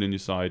having somebody on your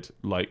side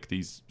like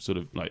these sort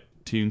of like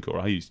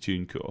TuneCore, I use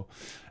TuneCore,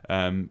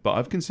 but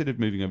I've considered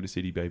moving over to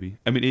CD Baby.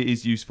 I mean, it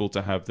is useful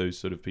to have those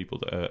sort of people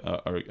that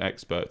are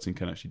experts and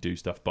can actually do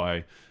stuff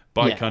by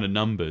kind of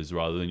numbers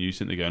rather than you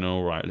simply going,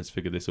 all right, let's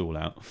figure this all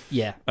out.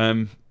 Yeah.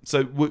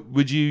 So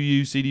would you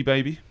use CD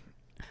Baby?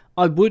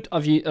 I would.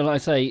 Like I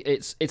say,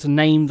 it's a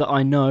name that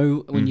I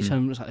know. When you tell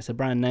me it's a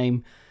brand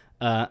name,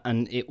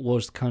 and it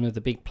was kind of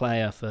the big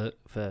player for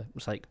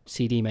like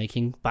CD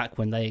making back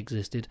when they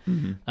existed.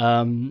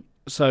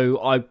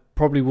 So I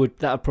probably would.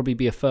 That would probably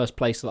be a first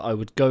place that I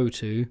would go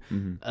to.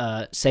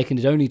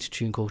 Seconded only to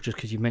TuneCore, just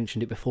because you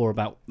mentioned it before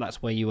about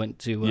that's where you went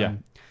to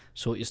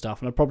sort your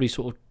stuff. And I'd probably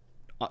sort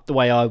of the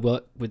way I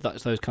work with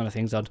those kind of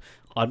things. I'd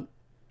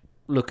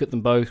look at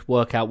them both,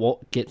 work out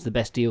what gets the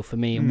best deal for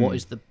me, and what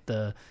is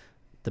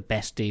the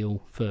best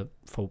deal for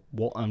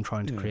what I'm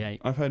trying to create.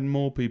 I've had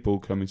more people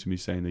coming to me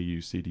saying they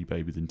use CD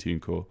Baby than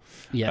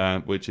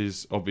TuneCore, which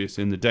is obvious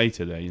in the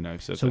data there,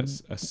 so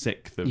that's a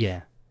sixth of...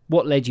 Yeah.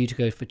 What led you to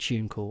go for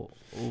TuneCore,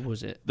 or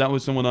was it? That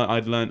was someone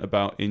I'd learnt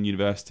about in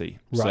university.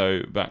 Right.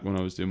 So back when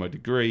I was doing my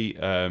degree,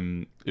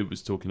 it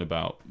was talking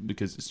about,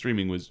 because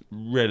streaming was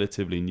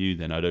relatively new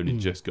then, I'd only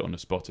just got on a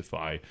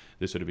Spotify.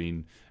 This would have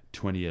been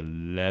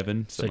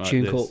 2011. So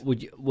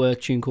TuneCore, were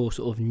TuneCore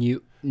sort of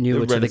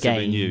newer to the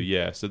game? New,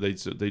 yeah. So they'd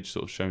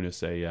sort of shown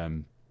us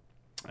like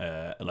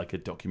a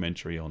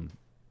documentary on,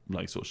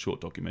 like sort of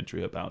short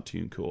documentary about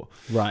TuneCore.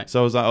 Right.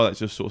 So I was like, oh, that's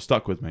just sort of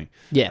stuck with me.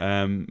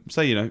 Yeah.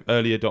 So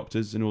early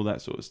adopters and all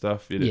that sort of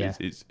stuff.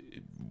 It's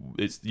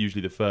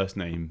usually the first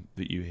name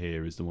that you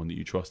hear is the one that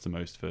you trust the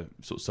most for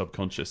sort of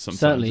subconscious. Sometimes.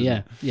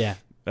 Certainly, yeah.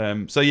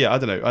 So I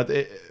don't know.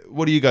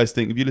 What do you guys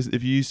think?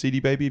 If you use CD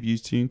Baby, if you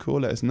use TuneCore,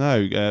 let us know.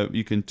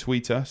 You can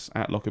tweet us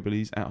at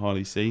Lockabilly's, at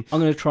Harley C. I'm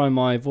going to try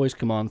my voice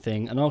command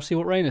thing, and I'll see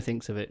what Rainer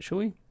thinks of it. Shall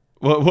we?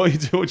 What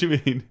do you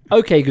mean?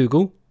 Okay,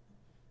 Google.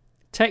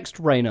 Text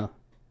Rainer.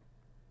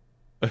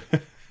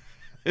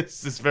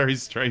 It's just very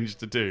strange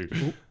to do.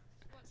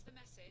 What's the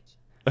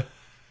message?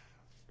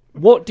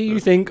 What do you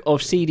think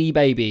of CD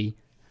Baby?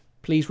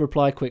 Please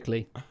reply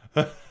quickly.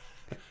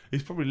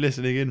 He's probably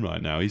listening in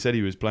right now. He said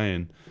he was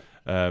playing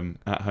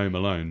at home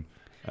alone.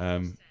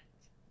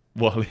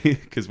 Well,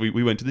 because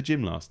we went to the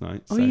gym last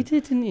night. Oh, you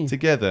did, didn't you?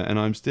 Together, and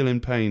I'm still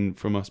in pain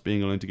from us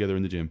being alone together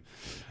in the gym.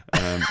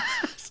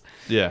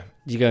 Yeah.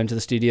 Did you go into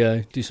the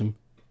studio, do some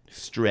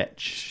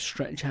stretch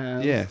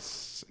hands?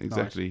 Yes.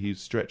 Exactly, nice.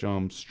 He's stretch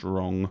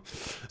Armstrong.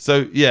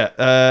 So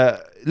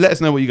let us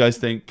know what you guys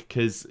think,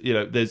 because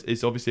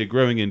it's obviously a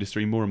growing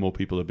industry. More and more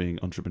people are being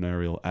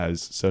entrepreneurial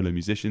as solo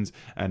musicians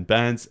and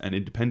bands and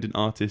independent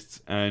artists,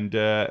 and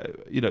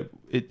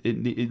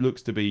it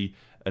looks to be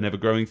an ever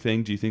growing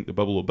thing. Do you think the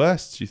bubble will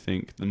burst? Do you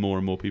think the more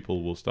and more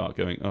people will start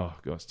going, oh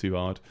god, it's too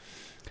hard?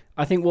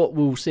 I think what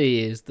we'll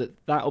see is that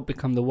will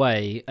become the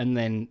way, and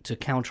then to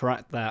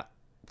counteract that,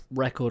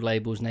 record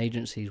labels and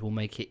agencies will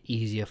make it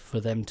easier for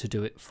them to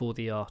do it for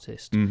the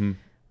artist,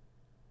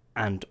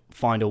 and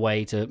find a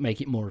way to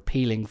make it more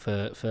appealing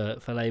for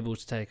labels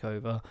to take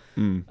over.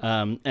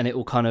 And it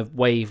will kind of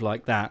wave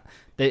like that.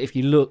 If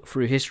you look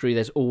through history,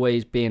 there's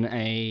always been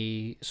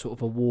a sort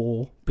of a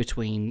war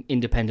between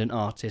independent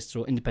artists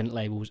or independent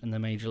labels and the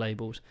major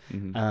labels,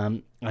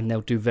 and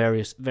they'll do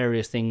various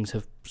things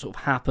have sort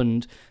of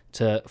happened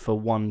for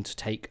one to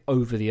take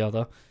over the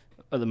other.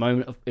 At the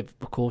moment,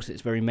 of course,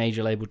 it's very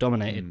major label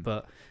dominated,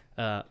 but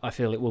I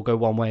feel it will go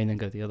one way and then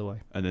go the other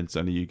way. And then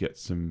suddenly you get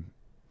some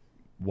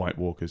White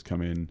Walkers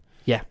come in,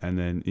 and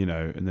then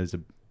and there's a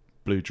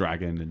Blue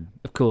Dragon, and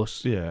of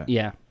course,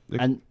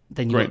 and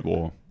then Great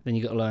War. Then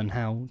you got to learn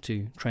how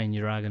to train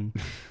your dragon.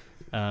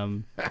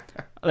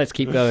 Let's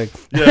keep going.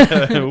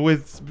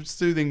 With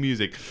soothing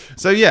music.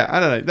 So I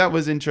don't know. That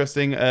was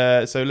interesting.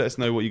 So let us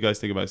know what you guys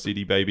think about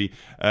CD Baby.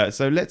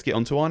 So let's get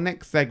on to our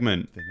next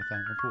segment. Thing I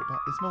found report about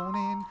this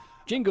morning.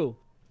 Jingle.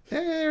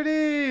 There it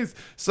is.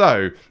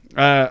 So,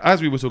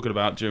 as we were talking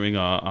about during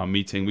our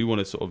meeting, we want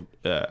to sort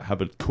of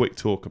have a quick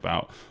talk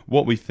about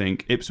what we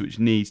think Ipswich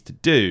needs to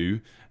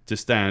do to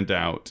stand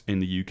out in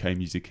the UK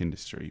music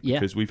industry.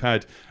 Because we've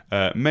had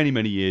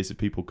many years of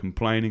people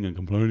complaining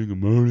and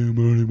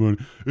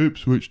moaning.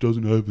 Ipswich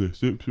doesn't have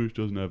this, Ipswich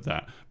doesn't have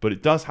that. But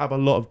it does have a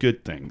lot of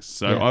good things.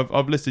 So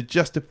I've listed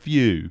just a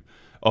few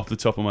off the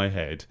top of my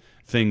head,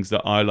 things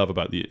that I love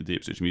about the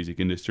Ipswich music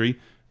industry.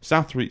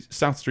 South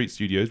Street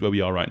Studios, where we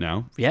are right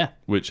now,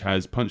 which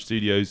has Punch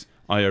Studios,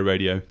 IO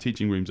Radio,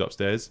 teaching rooms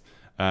upstairs,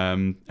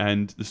 and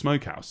the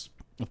Smokehouse.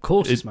 Of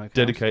course, it's Smokehouse.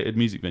 Dedicated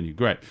music venue.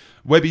 Great.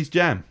 Webby's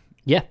Jam.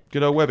 Yeah,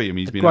 good old Webby. I mean,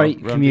 he's been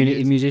great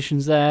community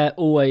musicians there.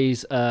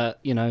 Always,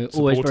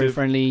 always very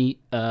friendly.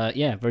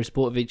 Very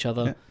supportive of each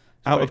other. Yeah.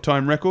 Out of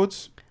Time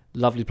Records.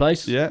 Lovely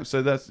place. Yeah,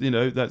 so that's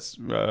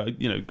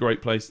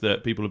great place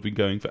that people have been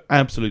going for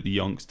absolutely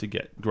yonks to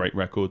get great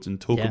records and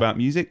talk about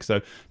music.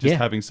 So just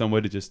having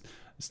somewhere to just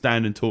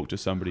stand and talk to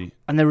somebody,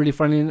 and they're really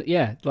friendly.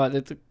 Yeah, like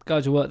the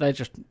guys who work there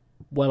just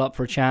well up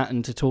for a chat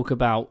and to talk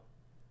about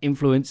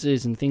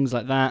influences and things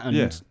like that.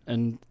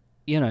 And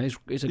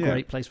it's a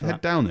great place for head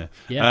that. down there.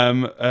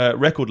 Yeah.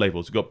 Record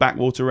labels. We've got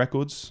Backwater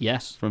Records.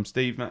 Yes. From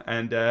Steve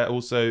and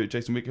also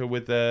Jason Wicker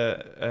with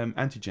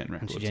Antigen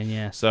Records. Antigen,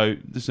 yeah. So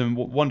there's some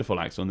wonderful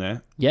acts on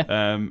there. Yeah.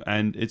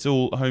 And it's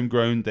all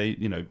homegrown. They,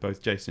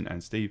 both Jason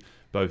and Steve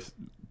both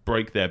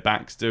break their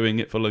backs doing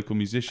it for local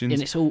musicians.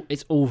 And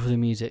it's all for the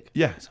music.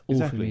 Yeah, it's all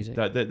for the music.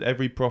 That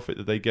every profit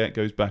that they get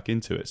goes back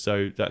into it.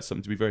 So that's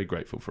something to be very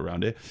grateful for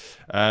around here.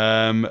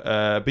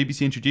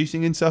 BBC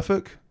Introducing in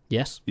Suffolk.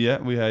 Yes. Yeah,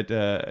 we had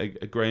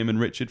Graham and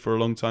Richard for a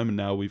long time, and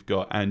now we've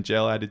got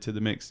Angel added to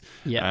the mix.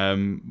 Yeah.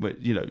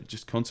 But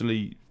just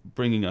constantly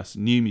bringing us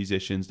new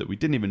musicians that we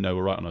didn't even know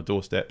were right on our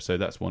doorstep. So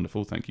that's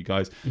wonderful. Thank you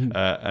guys. Mm-hmm.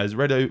 As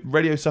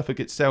Radio Suffolk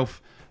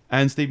itself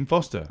and Stephen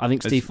Foster. I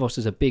think Steve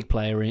Foster's a big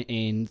player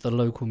in the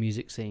local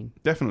music scene.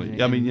 Definitely.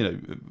 Yeah, I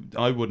mean,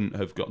 I wouldn't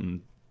have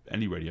gotten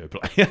any radio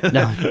play.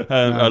 No.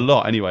 A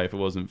lot anyway, if it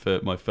wasn't for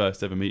my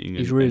first ever meeting.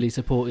 He's really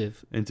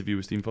supportive. Interview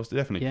with Stephen Foster,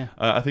 definitely. Yeah.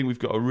 I think we've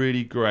got a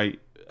really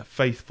great,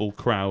 faithful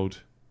crowd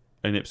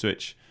in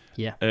Ipswich.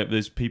 Yeah.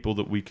 There's people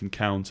that we can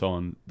count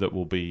on that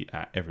will be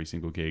at every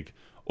single gig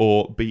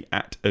or be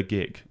at a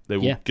gig. They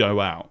will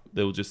go out.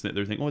 They will just sit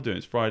there and think, what am I doing?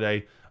 It's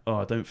Friday. Oh,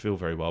 I don't feel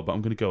very well, but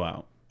I'm going to go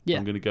out. Yeah.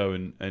 I'm going to go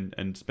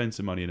and spend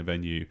some money in a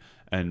venue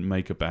and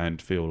make a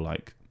band feel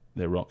like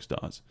they're rock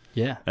stars.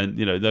 Yeah. And,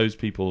 those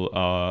people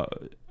are,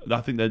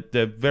 I think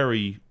they're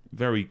very,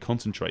 very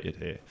concentrated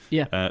here.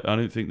 Yeah. I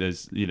don't think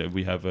there's, we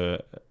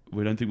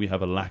don't think we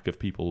have a lack of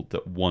people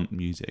that want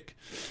music.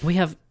 We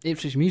have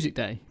Ipswich Music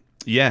Day.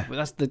 Yeah. Well,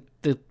 that's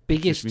the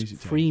biggest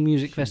free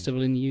music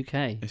festival in the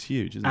UK. It's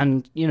huge, isn't it?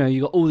 And,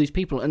 you got all these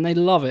people and they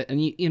love it. And,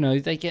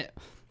 they get,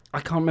 I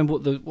can't remember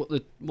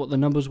what the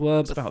numbers were.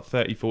 It's about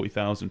 30,000,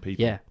 40,000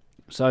 people. Yeah.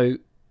 So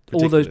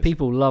all those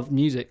people love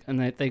music and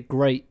they're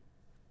great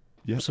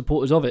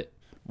supporters of it.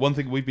 One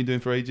thing we've been doing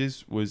for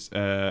ages was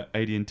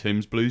Adi and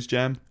Tim's Blues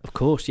Jam. Of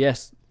course,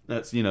 yes.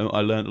 That's, I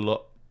learned a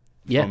lot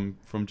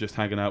from just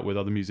hanging out with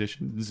other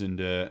musicians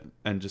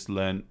and just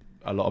learn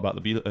a lot about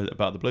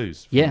the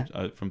blues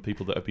from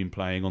people that have been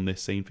playing on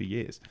this scene for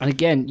years. And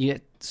again, you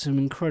get some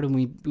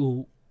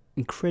incredible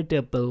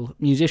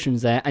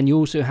musicians there, and you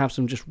also have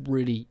some just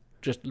really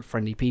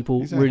friendly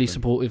people, really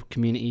supportive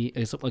community.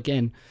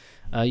 Again,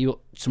 you got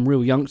some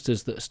real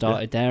youngsters that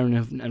started there and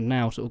have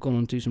now sort of gone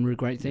on to do some really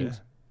great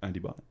things. Yeah. Andy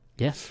Barnett.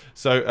 Yes.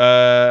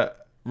 So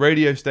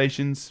radio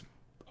stations,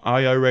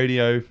 IO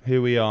Radio,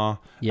 here we are,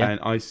 and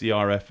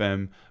ICR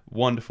FM,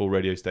 wonderful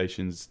radio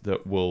stations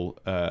that will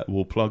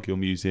plug your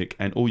music,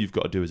 and all you've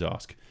got to do is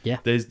ask. Yeah.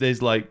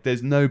 There's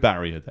no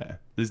barrier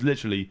there. There's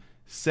literally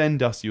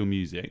send us your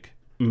music,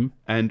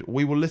 and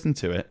we will listen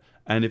to it,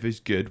 and if it's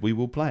good, we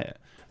will play it.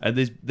 And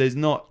there's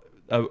not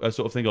a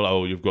sort of thing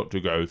like, you've got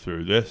to go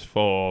through this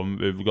form,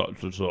 you've got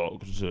to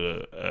talk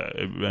to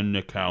an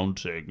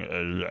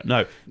accounting.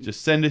 No,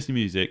 just send us your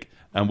music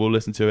and we'll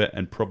listen to it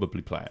and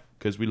probably play it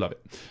because we love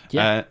it.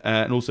 Yeah.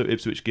 And also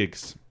Ipswich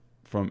Gigs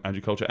from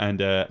Andrew Culture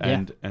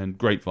and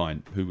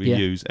Grapevine, who we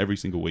use every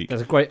single week.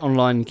 There's a great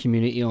online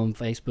community on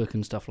Facebook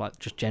and stuff like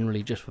just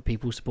generally just for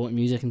people supporting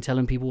music and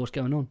telling people what's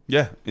going on.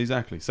 Yeah,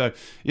 exactly. So,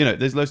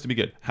 there's loads to be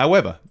good.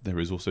 However, there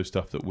is also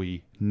stuff that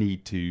we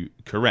need to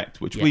correct,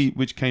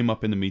 which came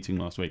up in the meeting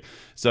last week.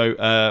 So,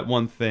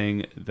 one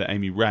thing that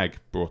Amy Ragg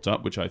brought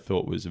up, which I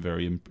thought was a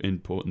very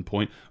important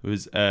point,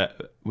 was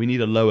we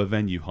need a lower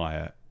venue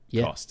hire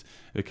cost,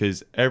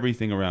 because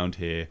everything around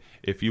here,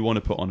 if you want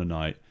to put on a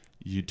night,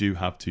 you do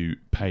have to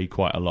pay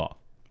quite a lot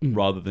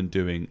rather than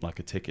doing like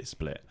a ticket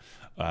split,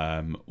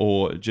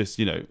 or just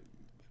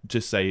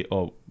say,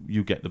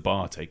 you get the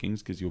bar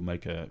takings because you'll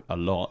make a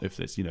lot if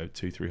there's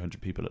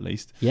 200-300 people at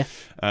least.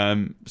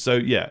 So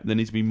there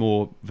needs to be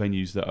more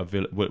venues that are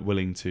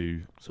willing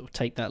to sort of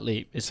take that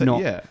leap. It's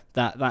not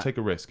that take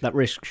a risk. That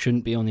risk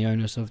shouldn't be on the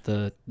onus of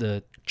the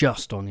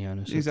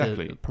onus of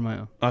the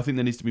promoter. I think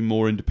there needs to be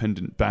more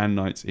independent band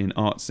nights in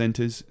art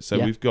centres. So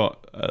we've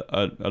got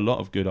a lot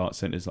of good art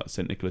centres like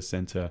St Nicholas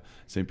Centre,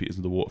 St Peter's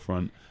on the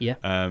Waterfront.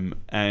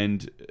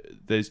 And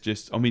there's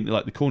just,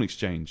 like the Corn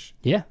Exchange.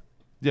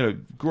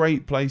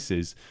 Great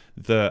places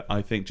that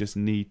I think just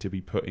need to be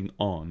putting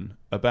on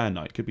a band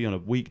night. Could be on a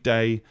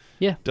weekday.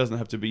 Doesn't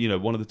have to be,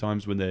 one of the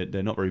times when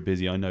they're not very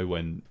busy. I know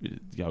when,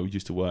 we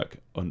used to work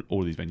on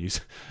all these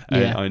venues.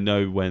 And I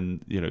know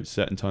when,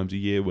 certain times a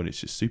year when it's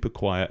just super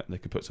quiet, they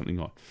could put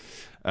something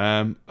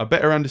on. A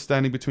better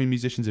understanding between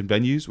musicians and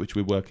venues, which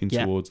we're working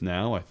towards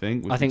now, I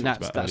think. I think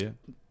that's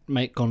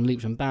gone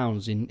leaps and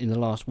bounds in the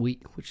last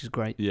week, which is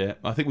great. Yeah,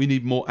 I think we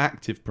need more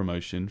active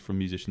promotion from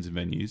musicians and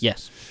venues.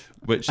 Yes,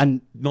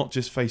 and not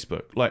just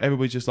Facebook. Like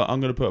everybody's just like, I'm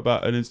going to put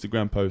about an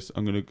Instagram post.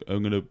 I'm going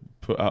to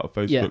put out a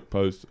Facebook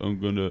post. I'm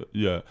going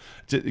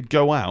to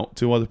go out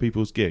to other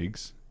people's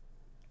gigs,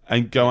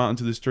 and go out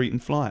into the street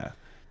and flyer.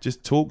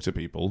 Just talk to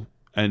people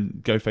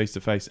and go face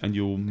to face, and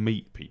you'll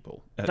meet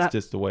people. That's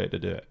just the way to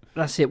do it.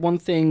 That's it. One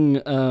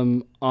thing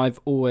I've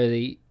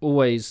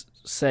always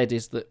said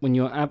is that when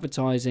you're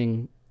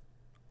advertising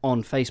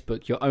on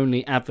Facebook, you're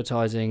only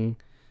advertising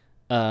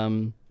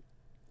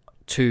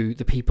to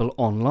the people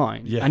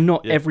online, and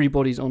not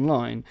everybody's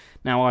online.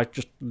 Now, I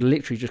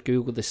literally just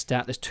googled this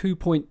stat. There's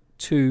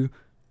 2.2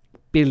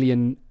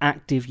 billion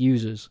active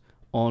users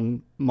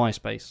on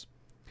MySpace.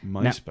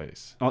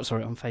 MySpace. On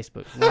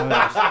Facebook.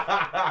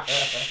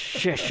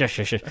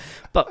 Shush.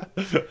 But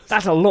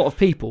that's a lot of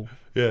people.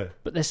 Yeah.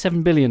 But there's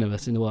 7 billion of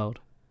us in the world.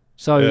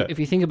 So if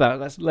you think about it,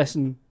 that's less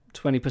than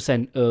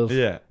 20% of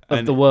the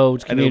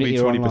world's community.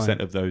 And it'll be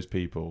 20% of those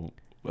people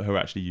who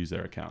actually use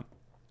their account.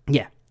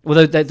 Yeah.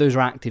 Well, those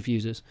are active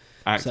users.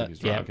 Active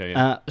users, right, okay,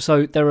 yeah.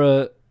 So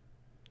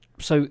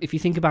if you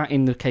think about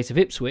in the case of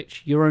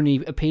Ipswich, you're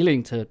only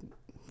appealing to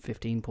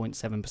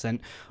 15.7%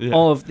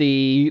 of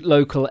the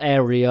local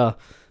area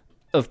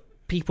of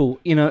people,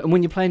 and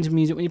when you're playing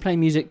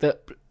music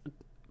that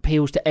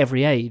appeals to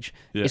every age,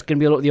 it's going to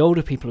be a lot of the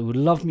older people who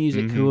love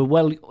music, who are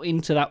well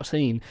into that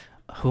scene,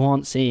 who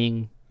aren't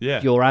seeing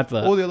your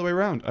advert. Or the other way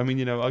around. I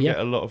mean, I get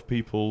a lot of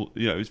people,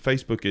 it's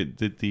Facebook,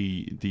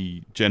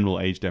 the general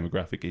age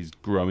demographic is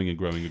growing and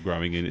growing and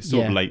growing, and it's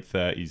sort of late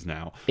 30s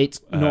now. It's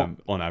not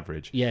on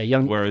average. Yeah,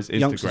 whereas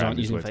Instagram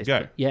is the way to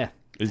go. Yeah.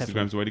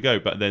 Instagram's the way to go,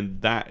 but then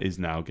that is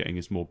now getting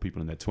us more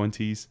people in their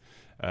 20s.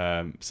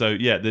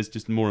 There's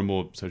just more and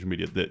more social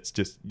media that's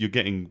just, you're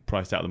getting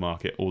priced out of the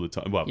market all the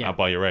time. Well, out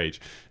by your age.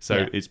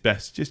 So it's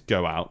best just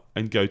go out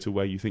and go to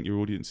where you think your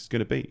audience is going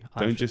to be.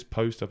 Don't just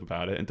post stuff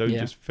about it, and don't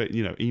just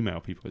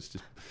email people. It's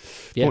just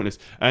pointless.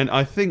 And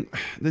I think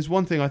there's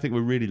one thing I think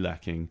we're really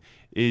lacking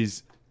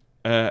is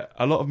a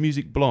lot of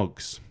music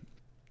blogs.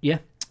 Yeah.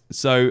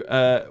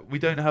 So we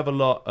don't have a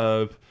lot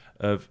of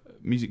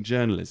music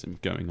journalism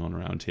going on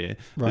around here.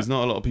 Right. There's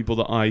not a lot of people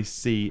that I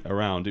see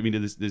around. I mean,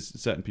 there's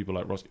certain people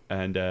like Ross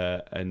and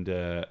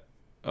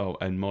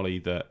Molly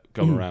that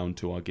go around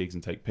to our gigs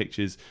and take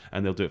pictures,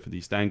 and they'll do it for the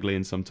East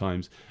Anglian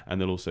sometimes, and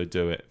they'll also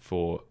do it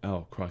for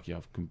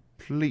I've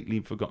completely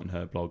forgotten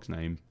her blog's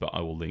name, but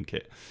I will link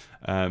it.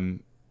 I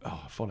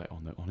follow it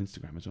on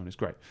Instagram as well. It's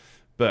great.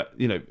 But,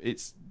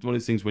 it's one of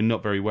those things, we're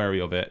not very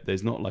wary of it.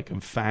 There's not like a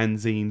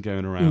fanzine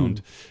going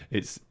around.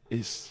 It's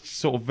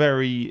sort of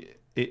very...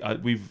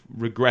 we've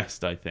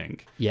regressed, I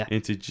think,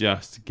 into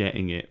just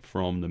getting it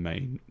from the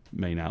main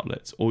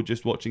outlets, or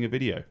just watching a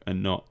video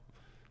and not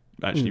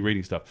actually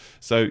reading stuff.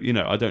 So,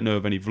 I don't know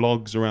of any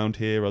vlogs around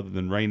here other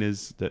than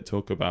Rainer's that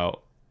talk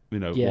about,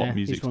 what music's going on.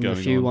 He's one of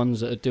the few ones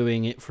that are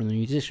doing it from the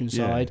musician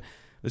side.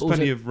 There's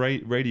plenty of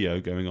radio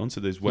going on,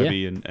 so there's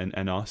Webby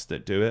and us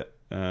that do it,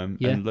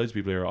 and loads of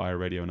people here at IR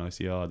Radio and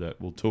ICR that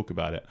will talk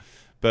about it.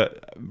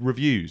 But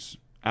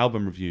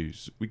album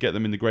reviews, we get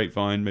them in the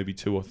grapevine, maybe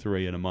 2 or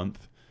 3 in a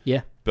month.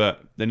 Yeah.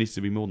 But there needs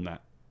to be more than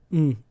that.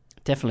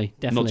 Definitely.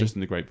 Not just in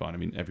the grapevine, I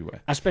mean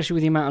everywhere. Especially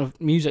with the amount of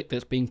music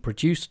that's being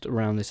produced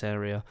around this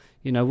area.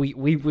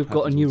 We've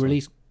got a new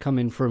release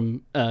coming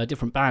from a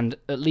different band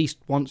at least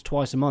once,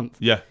 twice a month.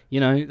 Yeah.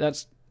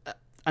 That's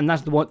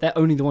the one. They're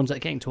only the ones that are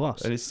getting to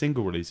us. And it's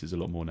single releases a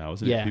lot more now,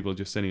 isn't it? People are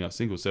just sending us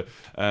singles. So,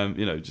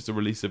 just a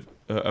release of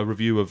a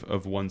review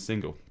of one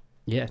single.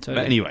 Yeah, totally.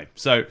 But anyway,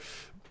 so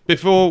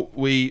before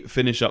we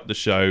finish up the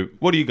show,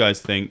 what do you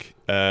guys think?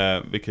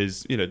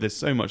 Because, there's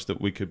so much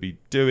that we could be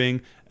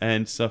doing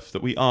and stuff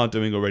that we are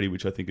doing already,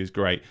 which I think is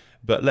great.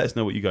 But let us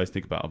know what you guys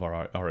think about of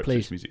our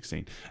Ipswich music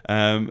scene.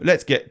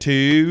 Let's get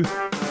to...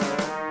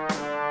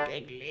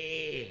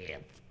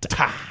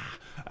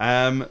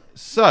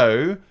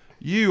 So,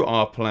 you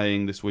are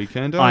playing this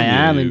weekend, aren't you? I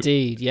am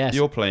indeed, yes.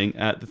 You're playing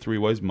at the Three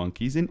Wise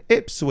Monkeys in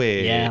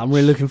Ipswich. Yeah, I'm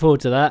really looking forward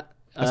to that.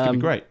 That's going to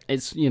be great.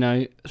 It's,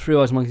 Three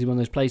Wise Monkeys is one of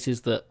those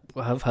places that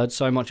I've heard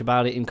so much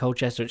about it in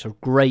Colchester. It's a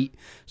great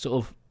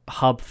sort of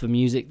hub for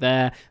music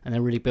there, and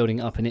they're really building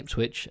it up in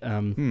Ipswich,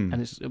 and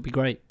it'll be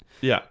great.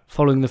 Yeah.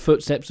 Following the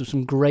footsteps of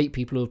some great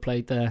people who have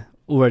played there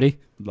already.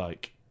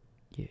 Like?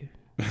 You.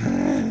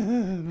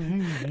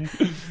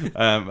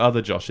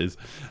 Other Joshes.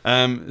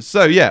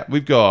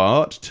 We've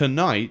got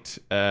tonight,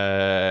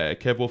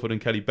 Kev Wolford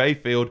and Kelly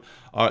Bayfield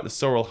are at the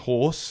Sorrel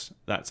Horse.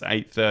 That's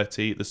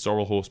 8:30 at the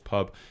Sorrel Horse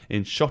pub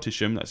in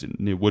Shottisham. That's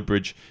near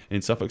Woodbridge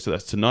in Suffolk. So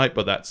that's tonight,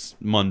 but that's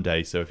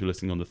Monday. So if you're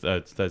listening on the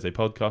Thursday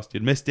podcast,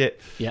 you'd missed it.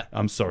 Yeah.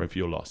 I'm sorry for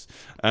your loss.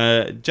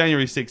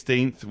 January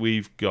 16th,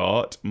 we've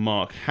got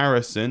Mark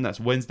Harrison. That's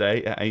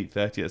Wednesday at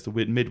 8:30. That's the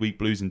midweek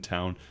blues in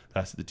town.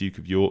 That's at the Duke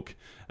of York.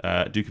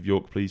 Duke of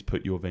York, please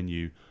put your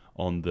venue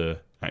on the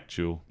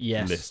actual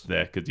list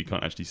there, because you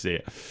can't actually see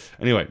it.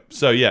 Anyway,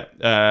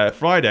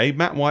 Friday,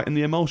 Matt White and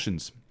the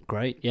Emulsions.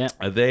 Great, yeah.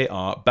 They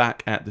are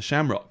back at the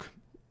Shamrock.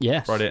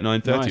 Yes. Friday at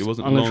 9:30. Nice. It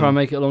wasn't I'm going to try and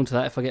make it along to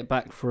that if I get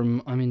back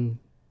from... I'm in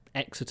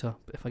Exeter.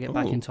 But if I get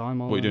back in time...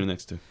 What are you doing in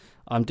Exeter?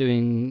 I'm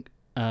doing...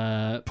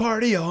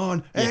 Party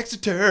on,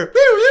 Exeter!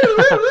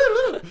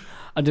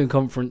 I'm doing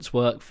conference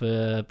work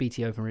for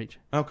BT Openreach.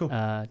 Oh, cool.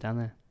 Down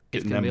there.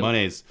 Getting gonna them be a-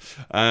 monies.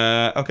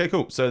 Okay,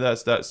 cool. So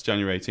that's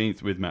January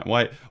 18th with Matt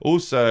White.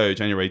 Also,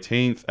 January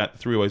 18th at the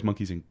Three Wise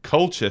Monkeys in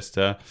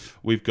Colchester,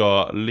 we've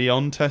got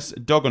Leontes,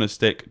 Dog on a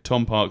Stick,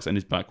 Tom Parks and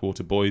his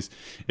Backwater Boys.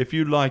 If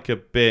you like a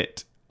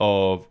bit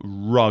of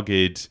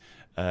rugged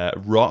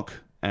rock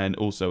and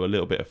also a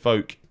little bit of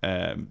folk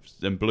and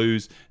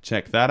blues,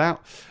 check that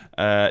out.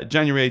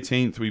 January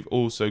 18th, we've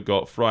also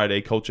got Friday,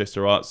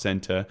 Colchester Arts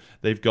Centre.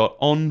 They've got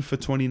On for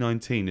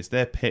 2019. It's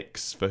their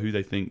picks for who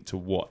they think to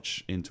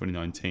watch in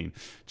 2019.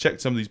 Check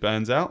some of these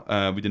bands out.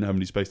 We didn't have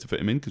any space to fit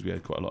them in because we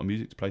had quite a lot of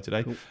music to play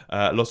today. Cool.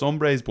 Los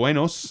Hombres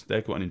Buenos.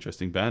 They're quite an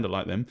interesting band. I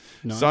like them.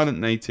 Nice. Silent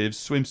Natives,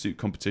 Swimsuit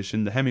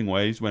Competition, The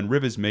Hemingways, When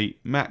Rivers Meet,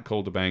 Matt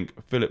Calderbank,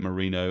 Philip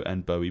Marino,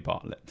 and Bowie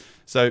Bartlett.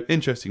 So,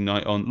 interesting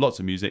night on. Lots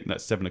of music.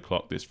 That's 7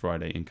 o'clock this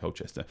Friday in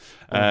Colchester.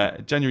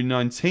 January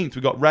 19th,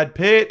 we've got Rad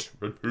Pit.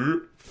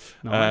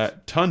 Nice.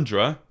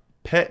 Tundra,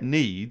 Pet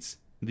Needs,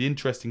 The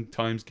Interesting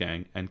Times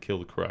Gang, and Kill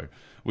the Crow.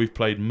 We've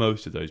played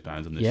most of those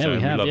bands on this Yeah, show. we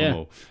And have, love yeah. them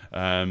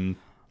all.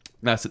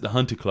 That's at the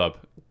Hunter Club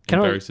Can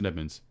in I- Bury St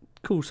Edmunds.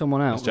 Call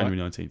someone out. That's January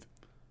 19th.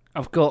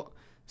 I've got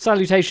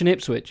Salutation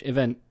Ipswich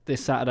event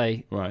this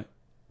Saturday. Right.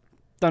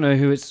 Don't know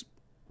who it's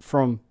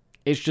from.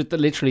 It's just that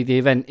literally the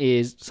event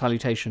is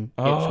Salutation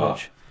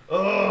Ipswich.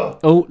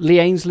 Oh, Lee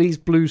Ainsley's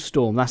Blue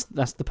Storm. That's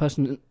the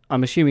person.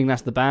 I'm assuming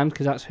that's the band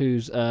because that's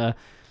who's.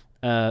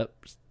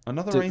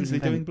 Another Do- Ainsley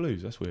event. doing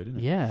blues. That's weird, isn't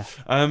it? Yeah.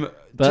 But-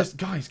 Just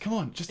guys, come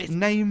on. Just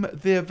name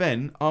the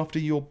event after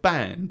your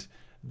band.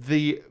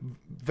 The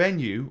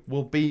venue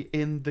will be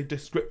in the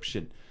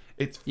description.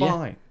 It's Yeah.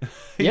 fine.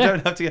 You Yeah.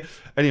 don't have to get...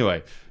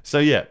 Anyway, so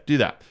yeah, do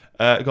that.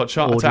 Got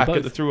Chart Or do Attack both.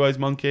 at the Three Wise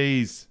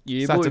Monkeys.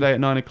 Yeah, Saturday boy. at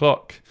 9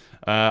 o'clock.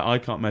 I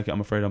can't make it. I'm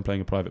afraid I'm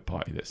playing a private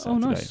party this Oh,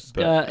 Saturday. nice.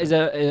 But Is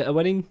there a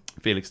wedding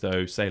Felix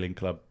Stowe Sailing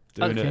Club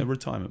doing Okay. a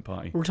retirement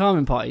party.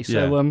 retirement party?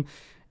 So Yeah.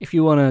 if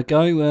you want to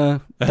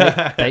go,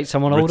 date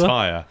someone older.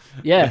 Retire.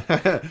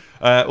 Yeah.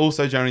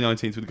 Also, January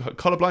 19th, we've got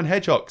Colorblind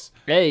Hedgehogs.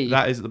 Hey.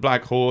 That is at the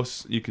Black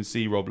Horse. You can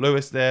see Rob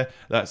Lewis there.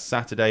 That's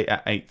Saturday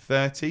at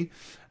 8:30.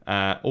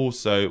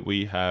 Also,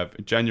 we have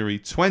January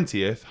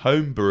 20th,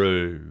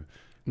 Homebrew.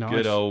 Nice.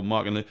 Good old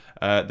Mark and Lou.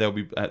 They'll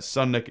be at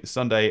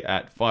Sunday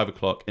at 5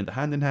 o'clock in the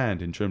Hand in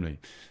Hand in Trimley.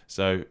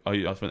 So I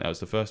think that was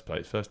the first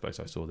place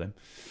I saw them.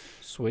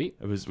 Sweet.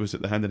 It was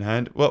at the Hand in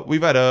Hand. Well,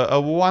 we've had a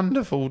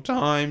wonderful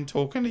time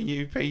talking to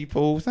you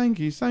people. Thank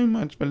you so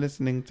much for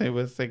listening to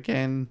us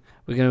again.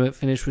 We're going to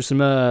finish with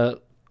some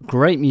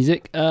great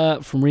music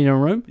from Reno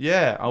and Rome.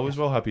 Yeah, I was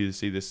well happy to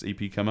see this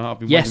EP come out. I've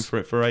been Yes. waiting for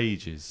it for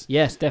ages.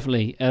 Yes,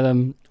 definitely. I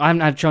haven't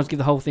had a chance to give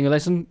the whole thing a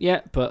listen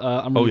yet, but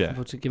I'm really looking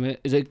forward to giving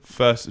it. Is it?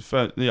 First,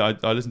 yeah,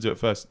 I listened to it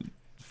first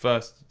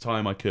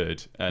time I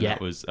could, and Yeah.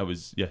 that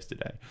was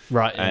yesterday.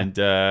 Right. Yeah. And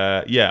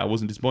I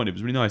wasn't disappointed. It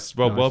was really nice,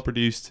 well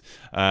produced.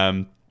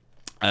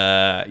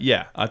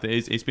 I think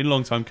it's been a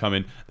long time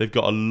coming. They've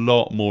got a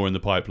lot more in the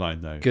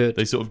pipeline though. Good.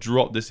 They sort of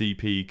dropped this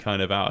EP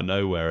kind of out of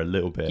nowhere a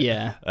little bit.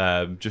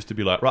 Yeah. Just to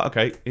be like, right,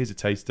 okay, here's a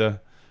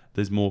taster.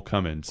 There's more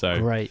coming. So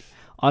Great.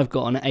 I've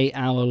got an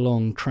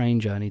 8-hour-long train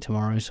journey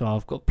tomorrow, so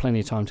I've got plenty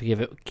of time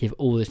to give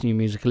all this new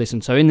music a listen.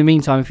 So in the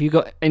meantime, if you've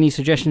got any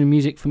suggestion of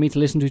music for me to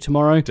listen to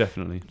tomorrow,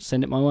 definitely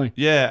send it my way.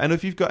 Yeah, and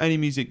if you've got any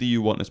music that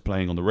you want us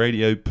playing on the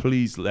radio,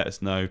 please let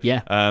us know.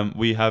 Yeah.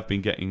 We have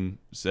been getting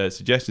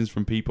suggestions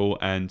from people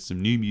and some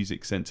new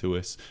music sent to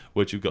us,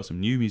 which we've got some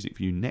new music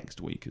for you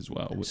next week as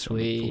well, which I'm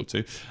looking forward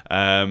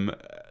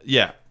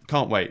to.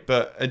 Can't wait.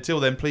 But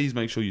until then, please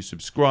make sure you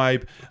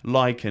subscribe,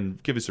 like,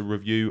 and give us a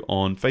review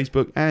on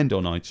Facebook and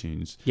on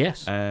iTunes.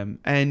 Yes.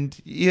 And,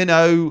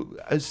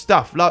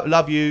 stuff.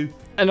 Love you.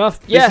 Enough.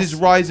 Yes. This is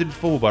Rise and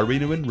Fall by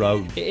Reno and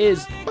Rome. It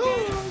is.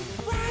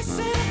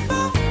 Rising